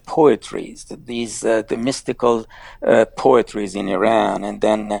about poetries, the mystical poetries in Iran, and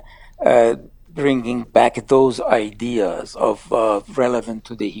then bringing back those ideas of relevant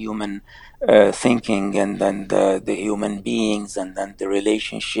to the human thinking, and then the human beings, and then the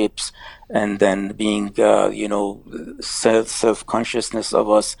relationships, and then being self-consciousness of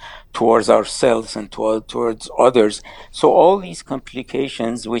us towards ourselves and towards others. So all these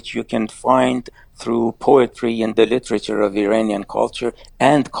complications which you can find through poetry and the literature of Iranian culture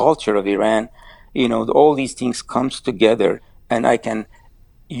and culture of Iran, all these things comes together, and I can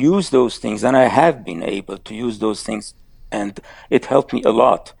use those things, and I have been able to use those things, and it helped me a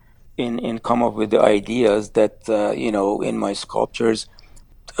lot in come up with the ideas that in my sculptures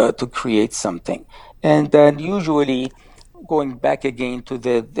to create something. And then usually going back again to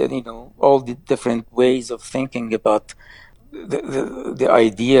the all the different ways of thinking about the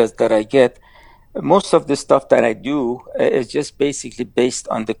ideas that I get. Most of the stuff that I do is just basically based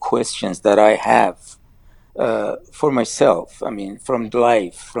on the questions that I have for myself. I mean, from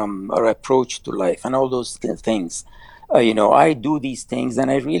life, from our approach to life, and all those things. I do these things, and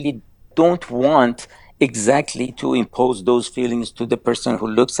I really don't want exactly to impose those feelings to the person who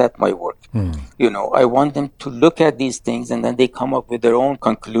looks at my work. I want them to look at these things, and then they come up with their own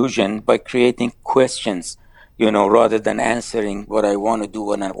conclusion by creating questions, rather than answering what I want to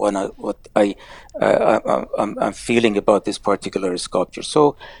do and I'm feeling about this particular sculpture.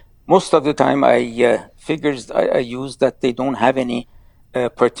 So most of the time, figures I use that they don't have any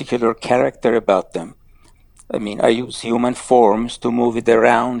particular character about them. I mean, I use human forms to move it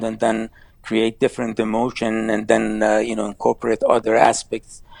around and then create different emotion, and then incorporate other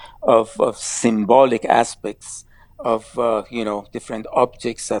aspects of symbolic aspects of different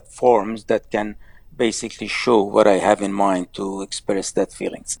objects and forms that can basically show what I have in mind to express that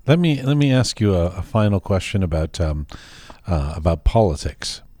feelings. Let me ask you a final question about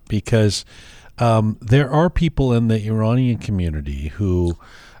politics, because there are people in the Iranian community who,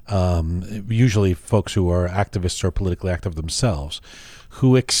 usually folks who are activists or politically active themselves,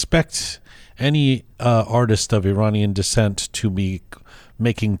 who expect any artist of Iranian descent to be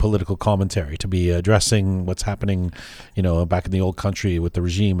making political commentary, to be addressing what's happening, back in the old country with the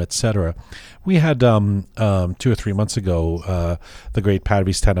regime, etc. We had 2 or 3 months ago the great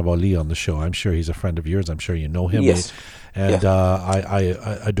Parviz Tanavali on the show. I'm sure he's a friend of yours. I'm sure you know him. Yes. And I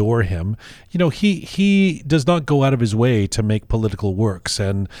adore him. He does not go out of his way to make political works.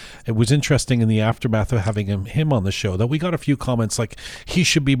 And it was interesting in the aftermath of having him on the show that we got a few comments like he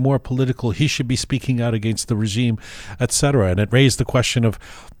should be more political, he should be speaking out against the regime, etc. And it raised the question of,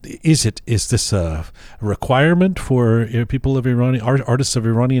 is this a requirement for people of artists of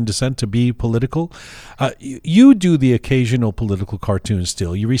Iranian descent to be political? You do the occasional political cartoon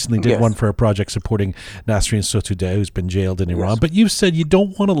still. You recently did one for a project supporting Nasrin Sotoudeh, who's been jailed in Iran. But you said you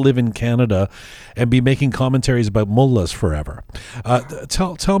don't want to live in Canada and be making commentaries about mullahs forever.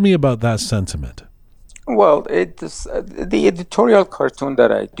 Tell me about that sentiment. Well, the editorial cartoon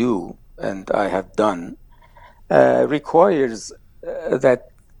that I do and I have done requires that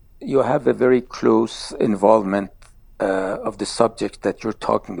you have a very close involvement of the subject that you're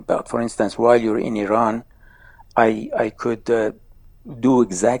talking about. For instance, while you're in Iran, I could do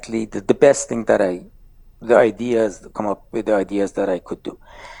exactly the best thing that come up with the ideas that I could do.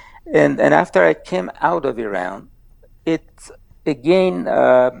 And after I came out of Iran, it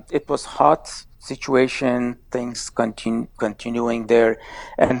was hot situation, things continuing there,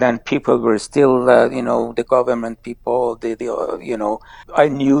 and then people were still, the government people. I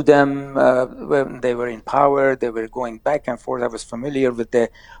knew them when they were in power. They were going back and forth. I was familiar with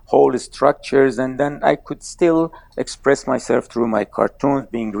the whole structures, and then I could still express myself through my cartoons,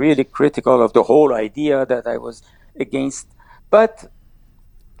 being really critical of the whole idea that I was against. But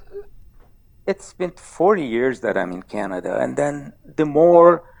it's been 40 years that I'm in Canada, and then the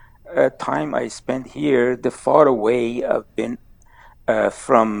more time I spend here, the far away I've been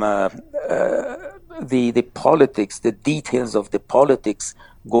from the politics, the details of the politics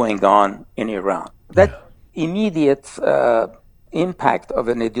going on in Iran. That immediate impact of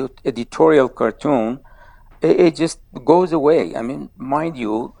an editorial cartoon, it just goes away. I mean, mind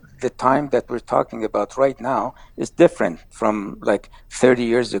you, the time that we're talking about right now is different from like 30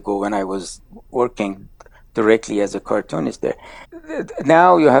 years ago when I was working directly as a cartoonist there.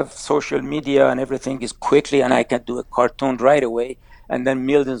 Now you have social media and everything is quickly, and I can do a cartoon right away, and then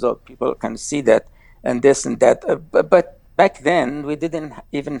millions of people can see that and this and that. But back then we didn't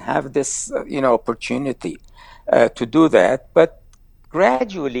even have this opportunity to do that. But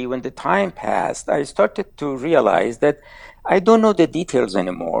gradually, when the time passed, I started to realize that I don't know the details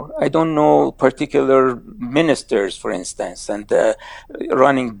anymore. I don't know particular ministers, for instance, and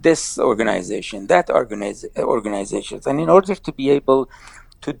running this organization, that organizations. And in order to be able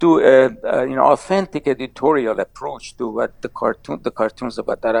to do a authentic editorial approach to what the cartoons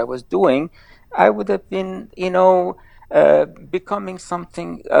about that I was doing, I would have been becoming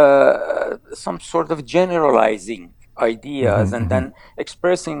something, some sort of generalizing ideas, and then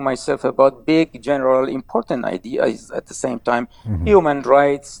expressing myself about big, general, important ideas at the same time. Human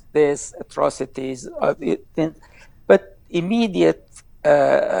rights, this, atrocities, but immediate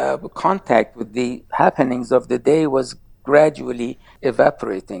contact with the happenings of the day was gradually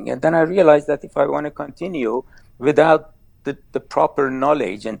evaporating. And then I realized that if I want to continue without the proper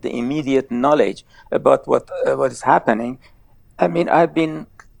knowledge and the immediate knowledge about what is happening, I mean, I've been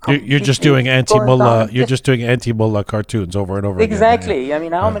You're just doing anti-mullah. You're just doing anti-mullah cartoons over and over again. Exactly. I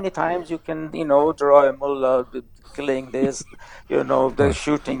mean, how many times you can, draw a mullah killing this, the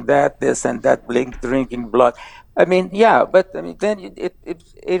shooting that, this and that, drinking blood. I mean, yeah, but I mean, then it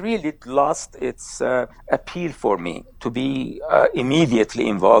really lost its appeal for me to be immediately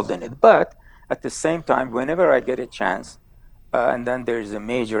involved in it. But at the same time, whenever I get a chance, and then there's a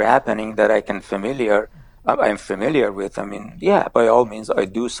major happening that I'm familiar with. I mean, yeah, by all means, I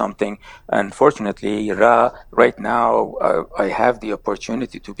do something. Unfortunately, right now, I have the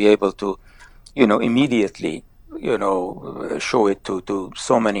opportunity to be able to, immediately, show it to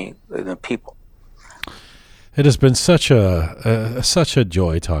so many people. It has been such a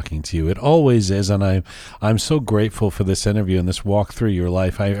joy talking to you. It always is, and I'm so grateful for this interview and this walk through your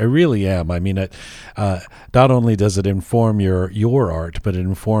life. I really am. I mean, not only does it inform your art, but it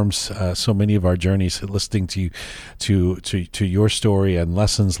informs so many of our journeys. Listening to your story and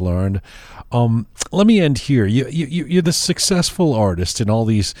lessons learned. Let me end here. You're the successful artist in all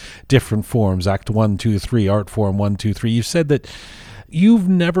these different forms. Act 1, 2, 3, art form 1, 2, 3. You said that you've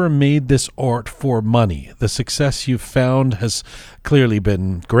never made this art for money. The success you've found has clearly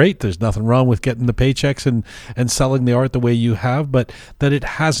been great. There's nothing wrong with getting the paychecks and selling the art the way you have, but that it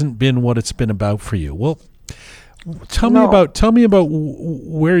hasn't been what it's been about for you. Well, Tell me about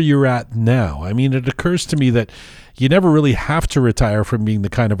where you're at now. I mean, it occurs to me that you never really have to retire from being the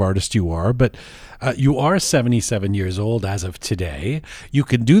kind of artist you are, but you are 77 years old as of today. You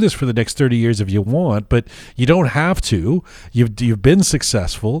can do this for the next 30 years if you want, but you don't have to. You've been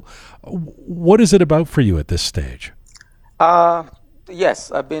successful. What is it about for you at this stage?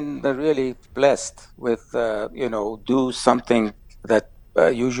 Yes, I've been really blessed with, do something that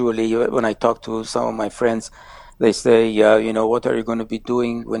usually when I talk to some of my friends, they say, what are you going to be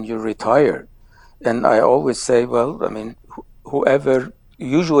doing when you retire? And I always say, well, I mean, whoever,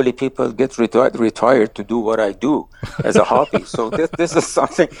 usually people get retired to do what I do as a hobby. So this is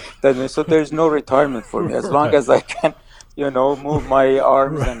something so there's no retirement for me as long as I can, move my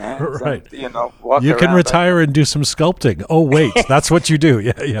arms and hands and, walk You can around. retire and do some sculpting. Oh, wait, that's what you do.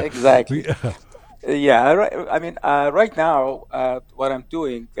 Yeah. Exactly. Yeah. I mean, right now, what I'm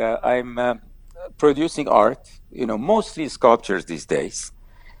doing, I'm producing art, mostly sculptures these days.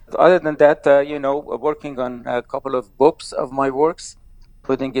 Other than that, working on a couple of books of my works,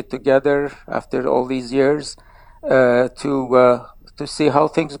 putting it together after all these years to see how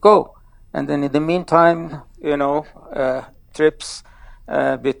things go. And then in the meantime, trips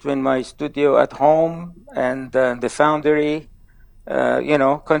between my studio at home and the foundry,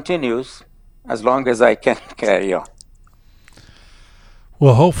 continues as long as I can carry on.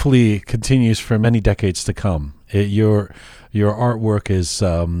 Well, hopefully it continues for many decades to come. Your artwork is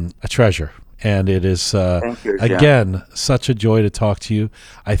a treasure, and it is, Thank you, Jean. again, such a joy to talk to you.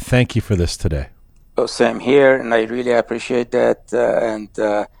 I thank you for this today. Oh, same here, and I really appreciate that. And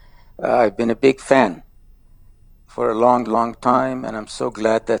I've been a big fan for a long, long time, and I'm so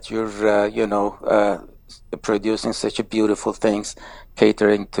glad that you're, producing such a beautiful things,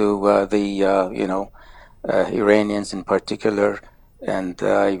 catering to the Iranians in particular. And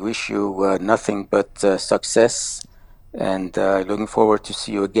I wish you nothing but success, and looking forward to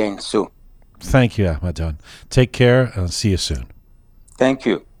see you again soon. Thank you, Ahmadan. Take care, and see you soon. Thank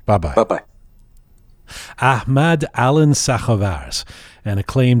you. Bye-bye. Bye-bye. Ahmad Alan Sakhavars, an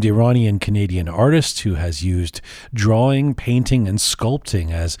acclaimed Iranian-Canadian artist who has used drawing, painting, and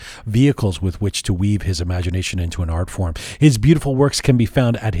sculpting as vehicles with which to weave his imagination into an art form. His beautiful works can be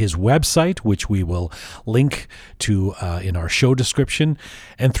found at his website, which we will link to in our show description,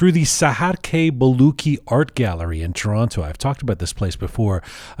 and through the Sahar K. Baluchi Art Gallery in Toronto. I've talked about this place before,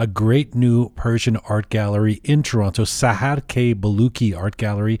 a great new Persian art gallery in Toronto, Sahar K. Baluchi Art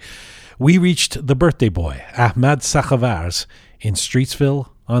Gallery. We reached the birthday boy, Ahmad Sakhavars, in Streetsville,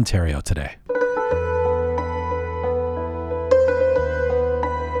 Ontario today.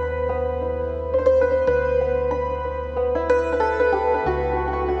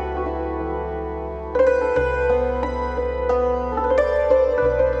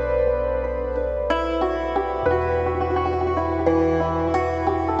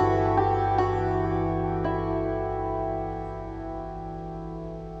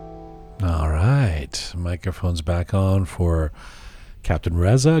 All right, microphone's back on for Captain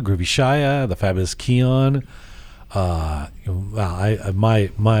Reza, Groovy Shaya, the fabulous Keon. My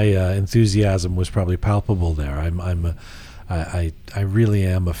enthusiasm was probably palpable there. I really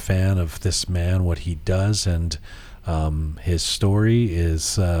am a fan of this man, what he does, and his story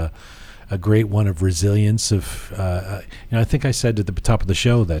is a great one of resilience. I think I said at the top of the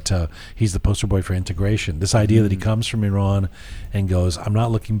show that he's the poster boy for integration. This idea that he comes from Iran and goes, I'm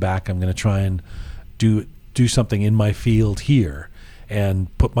not looking back. I'm going to try and do something in my field here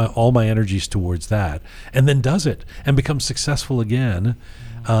and put all my energies towards that, and then does it and becomes successful again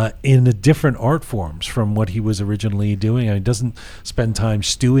in different art forms from what he was originally doing. I mean, doesn't spend time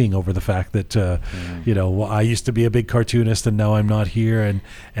stewing over the fact that I used to be a big cartoonist and now I'm not here, and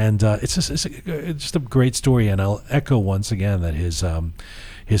it's just a great story. And I'll echo once again that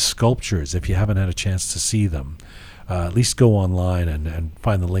his sculptures, if you haven't had a chance to see them, at least go online and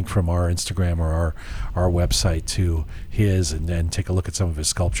find the link from our Instagram or our website to his, and take a look at some of his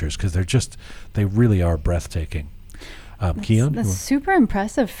sculptures, because they really are breathtaking. Keon? That's super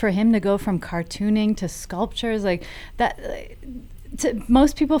impressive for him to go from cartooning to sculptures like that.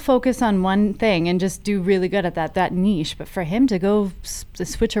 Most people focus on one thing and just do really good at that niche, but for him to go to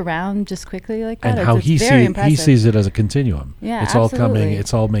switch around just quickly like that, and how he sees it as a continuum. Yeah, it's all absolutely. coming.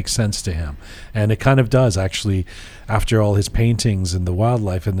 It's all makes sense to him, and it kind of does actually. After all his paintings and the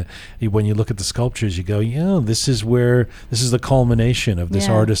wildlife, and when you look at the sculptures, you go, this is the culmination of this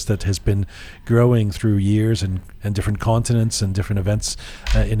artist that has been growing through years and different continents and different events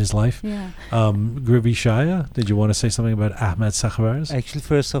in his life. Yeah. Groovy Shaya, did you want to say something about Ahmad Sakhavars? Actually,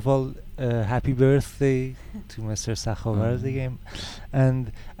 first of all, happy birthday to Mr. Sakhavarz again,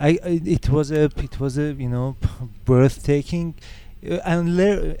 and it was a breathtaking and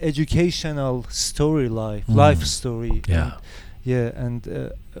educational story, life story. Yeah.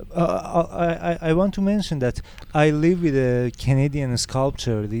 And I want to mention that I live with a Canadian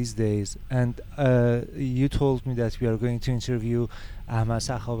sculptor these days, and you told me that we are going to interview Ahmad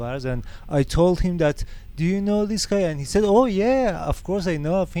Sakhavarz, and I told him that, do you know this guy? And he said, oh yeah, of course I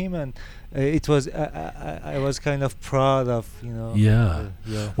know of him. And it was I was kind of proud of, Yeah.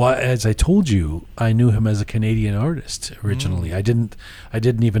 Well, as I told you, I knew him as a Canadian artist originally. I didn't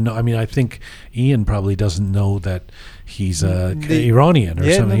even know. I mean, I think Ian probably doesn't know that he's Iranian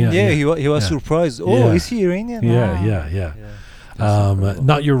or something. He was surprised. Oh, is he Iranian? Yeah.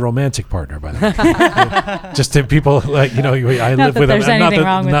 Not your romantic partner, by the way. Just to people like, I live with him.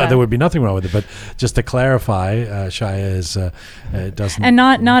 There would be nothing wrong with it, but just to clarify, Shaya is doesn't. And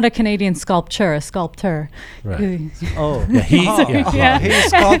not a Canadian sculptor, a sculptor. Right. He's It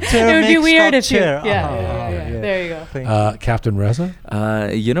sculptor. would be weird if you. Yeah. There you go. Captain Reza?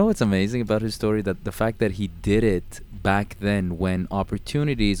 You know what's amazing about his story? That the fact that he did it back then when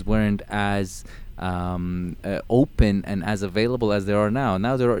opportunities weren't as open and as available as there are now.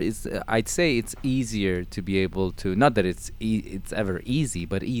 Now I'd say it's easier to be able to, not that it's ever easy,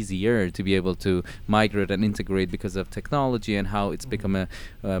 but easier to be able to migrate and integrate because of technology and how it's become a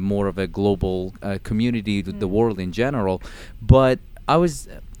more of a global community, the world in general. But I was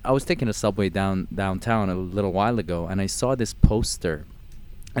taking a subway downtown a little while ago, and I saw this poster.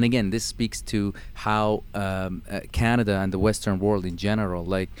 And again, this speaks to how Canada and the Western world in general,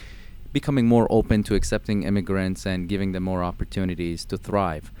 like, becoming more open to accepting immigrants and giving them more opportunities to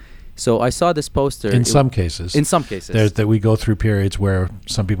thrive. So I saw this poster. In some cases. There's that we go through periods where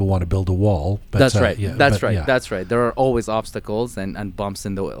some people want to build a wall. But that's right. That's right. There are always obstacles and bumps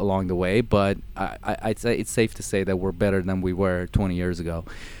along the way, but I'd say it's safe to say that we're better than we were 20 years ago.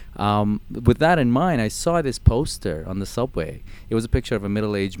 With that in mind, I saw this poster on the subway. It was a picture of a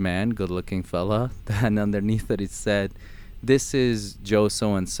middle-aged man, good-looking fella, and underneath it said, "This is Joe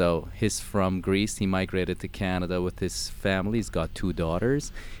so-and-so. He's from Greece. He migrated to Canada with his family. He's got 2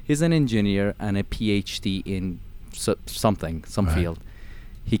 daughters. He's an engineer and a PhD in some field.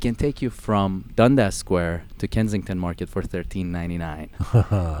 He can take you from Dundas Square to Kensington Market for $13.99.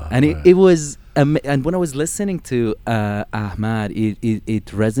 And it was, and when I was listening to Ahmad, it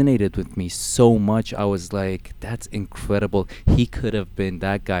resonated with me so much. I was like, that's incredible. He could have been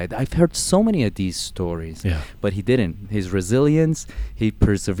that guy. I've heard so many of these stories, but he didn't. His resilience, his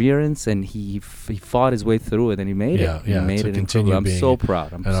perseverance, and he fought his way through it, and he made it. He made it incredible. I'm so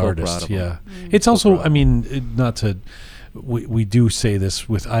proud. I'm so proud of him. It's also, I mean, not to... We do say this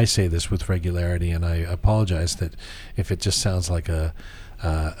I say this with regularity, and I apologize that if it just sounds like a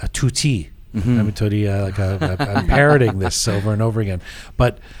tutti, I'm parroting this over and over again.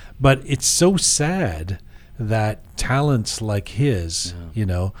 But it's so sad that talents like his,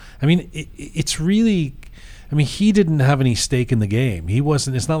 I mean, it's really, I mean, he didn't have any stake in the game. He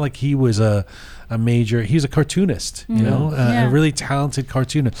wasn't. It's not like he was a major. He was a cartoonist, a really talented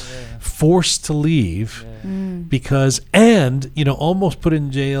cartoonist, forced to leave because, and almost put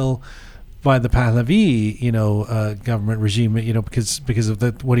in jail by the Pahlavi, government regime, because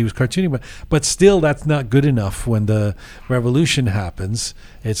of what he was cartooning. But still, that's not good enough. When the revolution happens,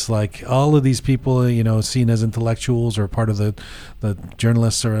 it's like all of these people, seen as intellectuals or part of the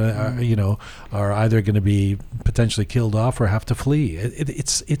journalists are either going to be potentially killed off or have to flee.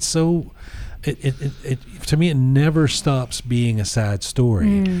 It's so. It to me, it never stops being a sad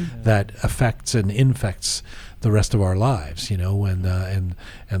story that affects and infects the rest of our lives, and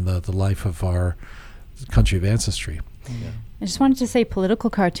the life of our country of ancestry. I just wanted to say political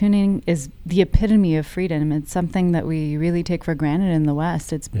cartooning is the epitome of freedom. It's something that we really take for granted in the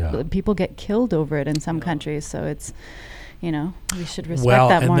West. People get killed over it in some countries, so it's, we should respect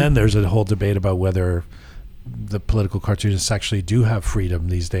that more. And then there's a whole debate about whether the political cartoonists actually do have freedom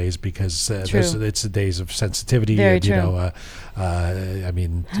these days, because it's the days of sensitivity. Very and, true. I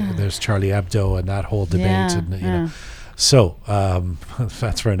mean, there's Charlie Hebdo and that whole debate. So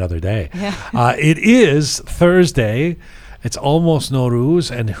that's for another day. It is Thursday. It's almost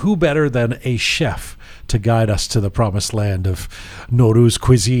Nowruz, and who better than a chef to guide us to the promised land of Nowruz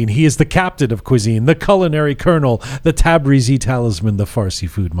cuisine? He is the captain of cuisine, the culinary colonel, the Tabrizi talisman, the Farsi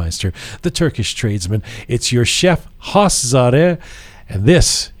food meister, the Turkish tradesman. It's your chef, Hasszadeh, and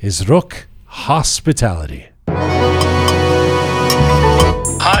this is Rock Hospitality.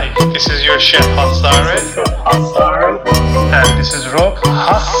 Hi, this is your chef, Hasszadeh, and this is Rock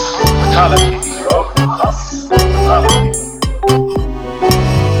Hospitality.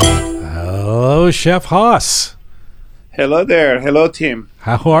 Chef Haas. Hello there. Hello, team.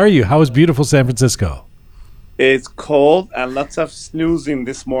 How are you? How is beautiful San Francisco? It's cold and lots of snoozing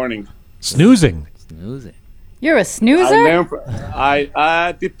this morning. Snoozing? You're a snoozer?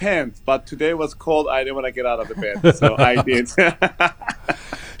 I depends, but today was cold. I didn't want to get out of the bed, so I did.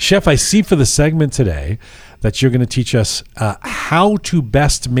 Chef, I see for the segment today that you're going to teach us how to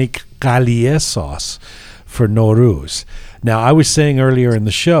best make Qalieh sauce for Nowruz. Now, I was saying earlier in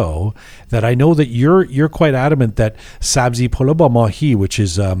the show that I know that you're quite adamant that sabzi polaba mahi, which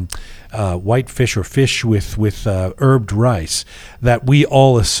is white fish or fish with herbed rice, that we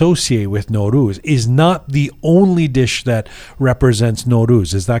all associate with Nowruz, is not the only dish that represents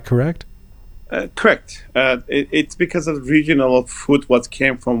Nowruz. Is that correct? Correct. It's because of regional food, what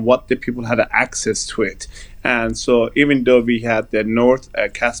came from what the people had access to it. And so even though we had the North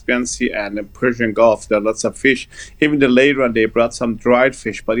Caspian Sea and the Persian Gulf, there are lots of fish. Even the later on, they brought some dried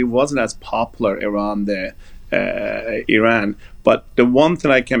fish, but it wasn't as popular around the Iran. But the one thing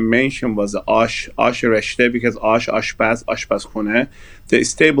I can mention was the ash reshte, because ashbaz khune, the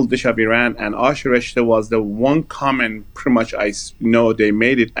staple dish of Iran, and ash reshte was the one common, pretty much I know they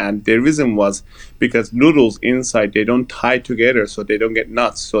made it, and the reason was because noodles inside, they don't tie together, so they don't get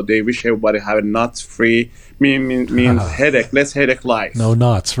nuts. So they wish everybody have a nuts-free, means less headache life. No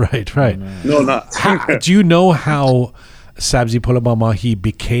nuts, right. No nuts. Do you know how sabzi polaba mahi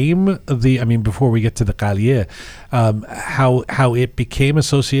became before we get to the Qalieh, how it became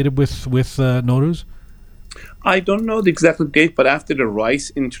associated with Nowruz? I don't know the exact date, but after the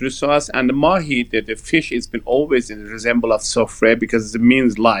rice introduced to us, and the mahi, the fish, has been always in the resemble of sofre because it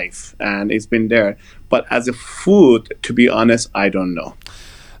means life, and it's been there. But as a food, to be honest, I don't know.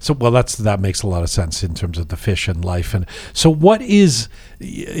 So, well, that makes a lot of sense in terms of the fish and life. And so, what is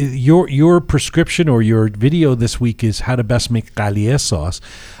your prescription or your video this week is how to best make Qalieh sauce,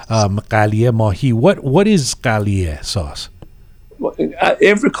 Qalieh mahi. What is Qalieh sauce? Well,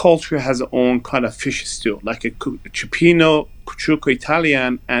 every culture has its own kind of fish stew, like a cioppino, cuciuco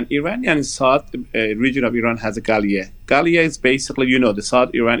Italian, and Iranian south region of Iran has a Qalieh. Qalieh is basically, the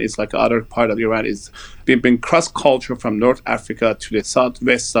South Iran is like other part of Iran is been cross culture from North Africa to the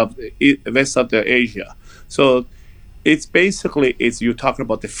southwest of the Asia. So it's basically you're talking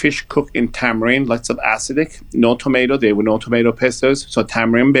about the fish cooked in tamarind, lots of acidic, no tomato. There were no tomato pestos, so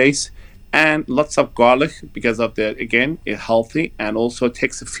tamarind base. And lots of garlic because of it's healthy and also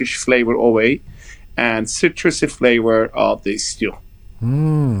takes the fish flavor away and citrusy flavor of the stew.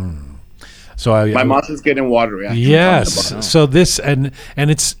 So my mouth is getting watery. Yes. So this and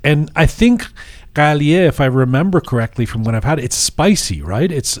I think Qalieh, if I remember correctly from when I've had it, it's spicy, right?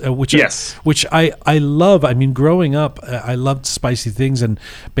 It's which I love. I mean, growing up, I loved spicy things, and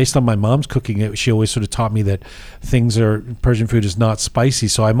based on my mom's cooking, she always sort of taught me that Persian food is not spicy.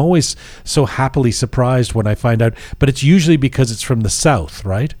 So I'm always so happily surprised when I find out. But it's usually because it's from the south,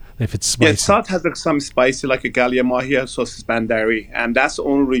 right? If it's spicy. Yeah, south has some spicy, like a Qalieh mahi sauce is bandari, and that's the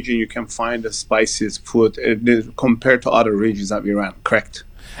only region you can find the spiciest food compared to other regions of Iran. Correct.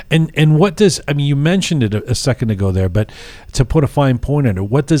 And what does, you mentioned it a second ago there, but to put a fine point on it,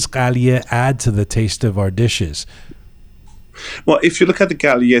 what does Qalieh add to the taste of our dishes? Well, if you look at the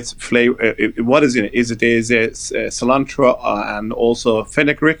Qalieh's flavor, what is in it? There's cilantro and also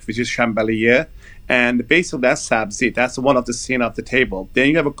fenugreek, which is shambalier, and basically that's sabzi. That's one of the scene of the table. Then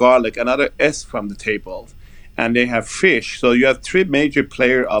you have a garlic, another S from the table. And they have fish. So you have three major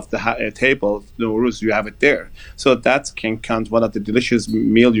players of the table, Nowruz, you have it there. So that can count one of the delicious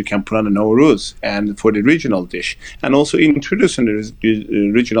meal you can put on a Nowruz and for the regional dish. And also introducing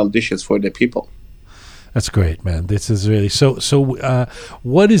the regional dishes for the people. That's great, man. This is really so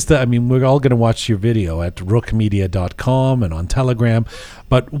what is we're all going to watch your video at rookmedia.com and on Telegram,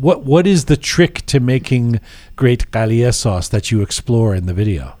 but what is the trick to making great Qalieh sauce that you explore in the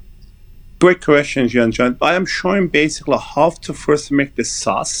video? Great question, John. I am showing basically how to first make the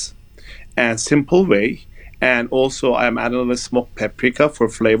sauce and simple way. And also I am adding a little smoked paprika for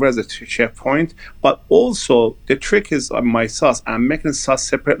flavor as a chef point. But also the trick is on my sauce. I'm making the sauce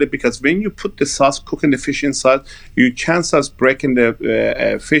separately because when you put the sauce, cooking the fish inside, your chances breaking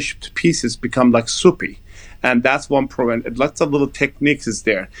the fish to pieces become like soupy. And that's one problem. Lots of little techniques is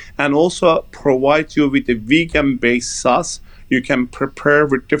there. And also provide you with a vegan-based sauce you can prepare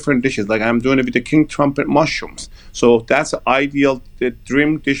with different dishes. Like I'm doing it with the king trumpet mushrooms. So that's the ideal, the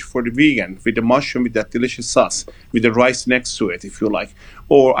dream dish for the vegan, with the mushroom, with that delicious sauce, with the rice next to it, if you like.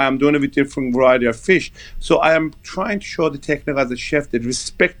 Or I'm doing it with different variety of fish. So I am trying to show the technique as a chef that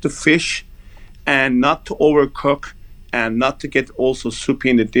respect the fish and not to overcook and not to get also soupy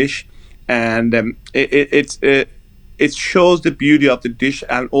in the dish. And it shows the beauty of the dish.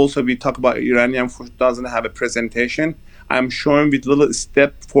 And also we talk about Iranian food doesn't have a presentation. I'm showing with little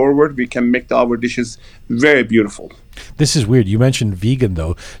step forward, we can make our dishes very beautiful. This is weird. You mentioned vegan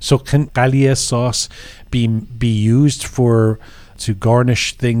though. So can qalia sauce be used to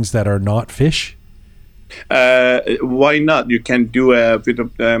garnish things that are not fish? Why not? You can do if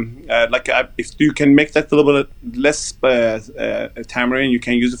you can make that a little bit less tamarind, you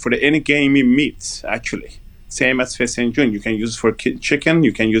can use it for any gamey meats. Actually, same as fesenjun. You can use it for chicken.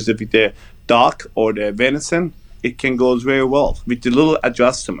 You can use it with the duck or the venison. It can go very well with the little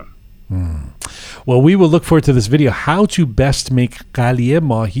adjustment. Well, we will look forward to this video, how to best make qalia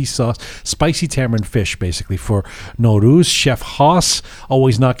mahi sauce, spicy tamarind fish, basically, for Nowruz. Chef Haas,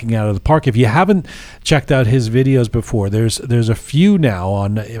 always knocking out of the park. If you haven't checked out his videos before, there's a few now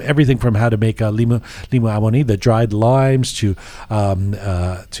on everything from how to make limu amoni, the dried limes, to how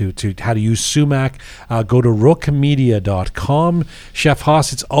to use sumac. Go to rookmedia.com. Chef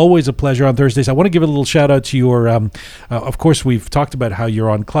Haas, it's always a pleasure on Thursdays. I want to give a little shout out to your, of course, we've talked about how you're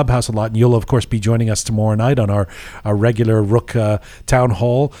on Clubhouse a lot, and you'll, of course, be joining us tomorrow night on our regular Rook Town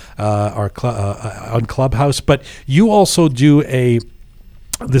Hall on Clubhouse. But you also do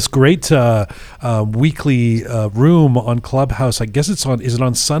this great weekly room on Clubhouse. I guess is it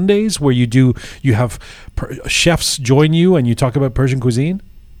on Sundays where you have chefs join you and you talk about Persian cuisine?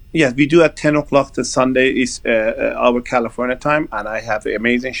 Yes, we do at 10 o'clock. The Sunday is our California time, and I have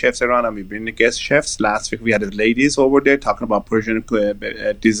amazing chefs around, and we bring the guest chefs. Last week we had the ladies over there talking about Persian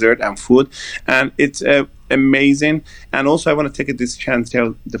dessert and food, and it's amazing. And also I want to take this chance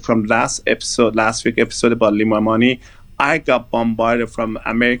to tell from last week episode about limu amoni. I got bombarded from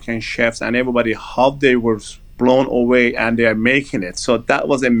American chefs and everybody how they were blown away and they are making it. So that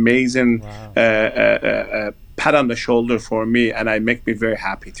was amazing. Wow. Pat on the shoulder for me, and it make me very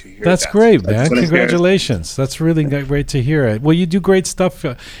happy to hear That's great, man. Congratulations. That's really great to hear. Well, you do great stuff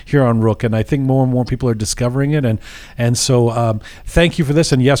here on Rook, and I think more and more people are discovering it, and so thank you for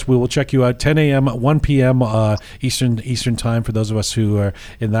this. And yes, we will check you out 10 a.m., 1 p.m. Eastern time for those of us who are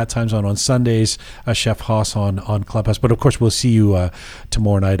in that time zone on Sundays. Chef Haas on Clubhouse, but of course we'll see you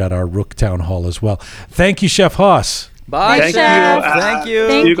tomorrow night at our Rook Town Hall as well. Thank you, Chef Haas. Bye, thank Chef. You. Thank you.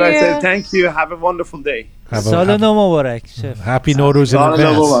 Thank you guys you. say thank you. Have a wonderful day. Sal nov mubarak, Chef. Happy Nowruz in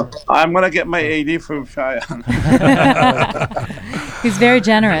advance. I'm going to get my AD from Shayan. He's very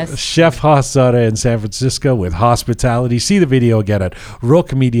generous. Chef Haas Zadeh in San Francisco with hospitality. See the video again at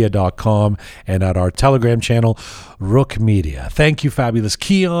rookmedia.com and at our Telegram channel, Rook Media. Thank you, Fabulous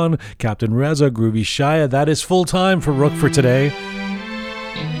Keon, Captain Reza, Groovy Shaya. That is full time for Rook for today.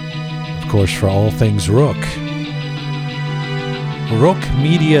 Of course, for all things Rook.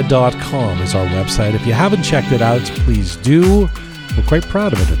 rookmedia.com is our website. If you haven't checked it out, please do. We're quite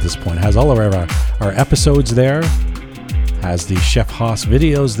proud of it at this point. It has all of our episodes there. Has the Chef Haas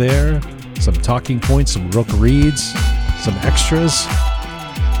videos there. Some talking points, some Rook reads, some extras.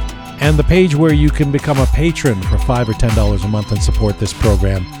 And the page where you can become a patron for $5 or $10 a month and support this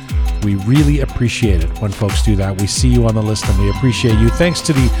program. We really appreciate it when folks do that. We see you on the list and we appreciate you. Thanks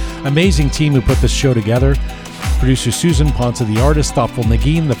to the amazing team who put this show together. Producer Susan, Ponce the artist, Thoughtful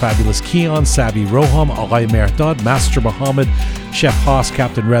Nagin, the Fabulous Keon, Sabi Roham, Alay Merdad, Master Muhammad, Chef Haas,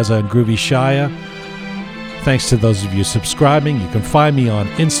 Captain Reza, and Groovy Shaya. Thanks to those of you subscribing. You can find me on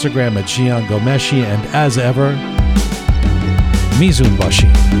Instagram at Jian Gomeshi, and as ever, Mizun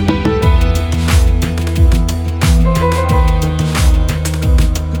Bashi.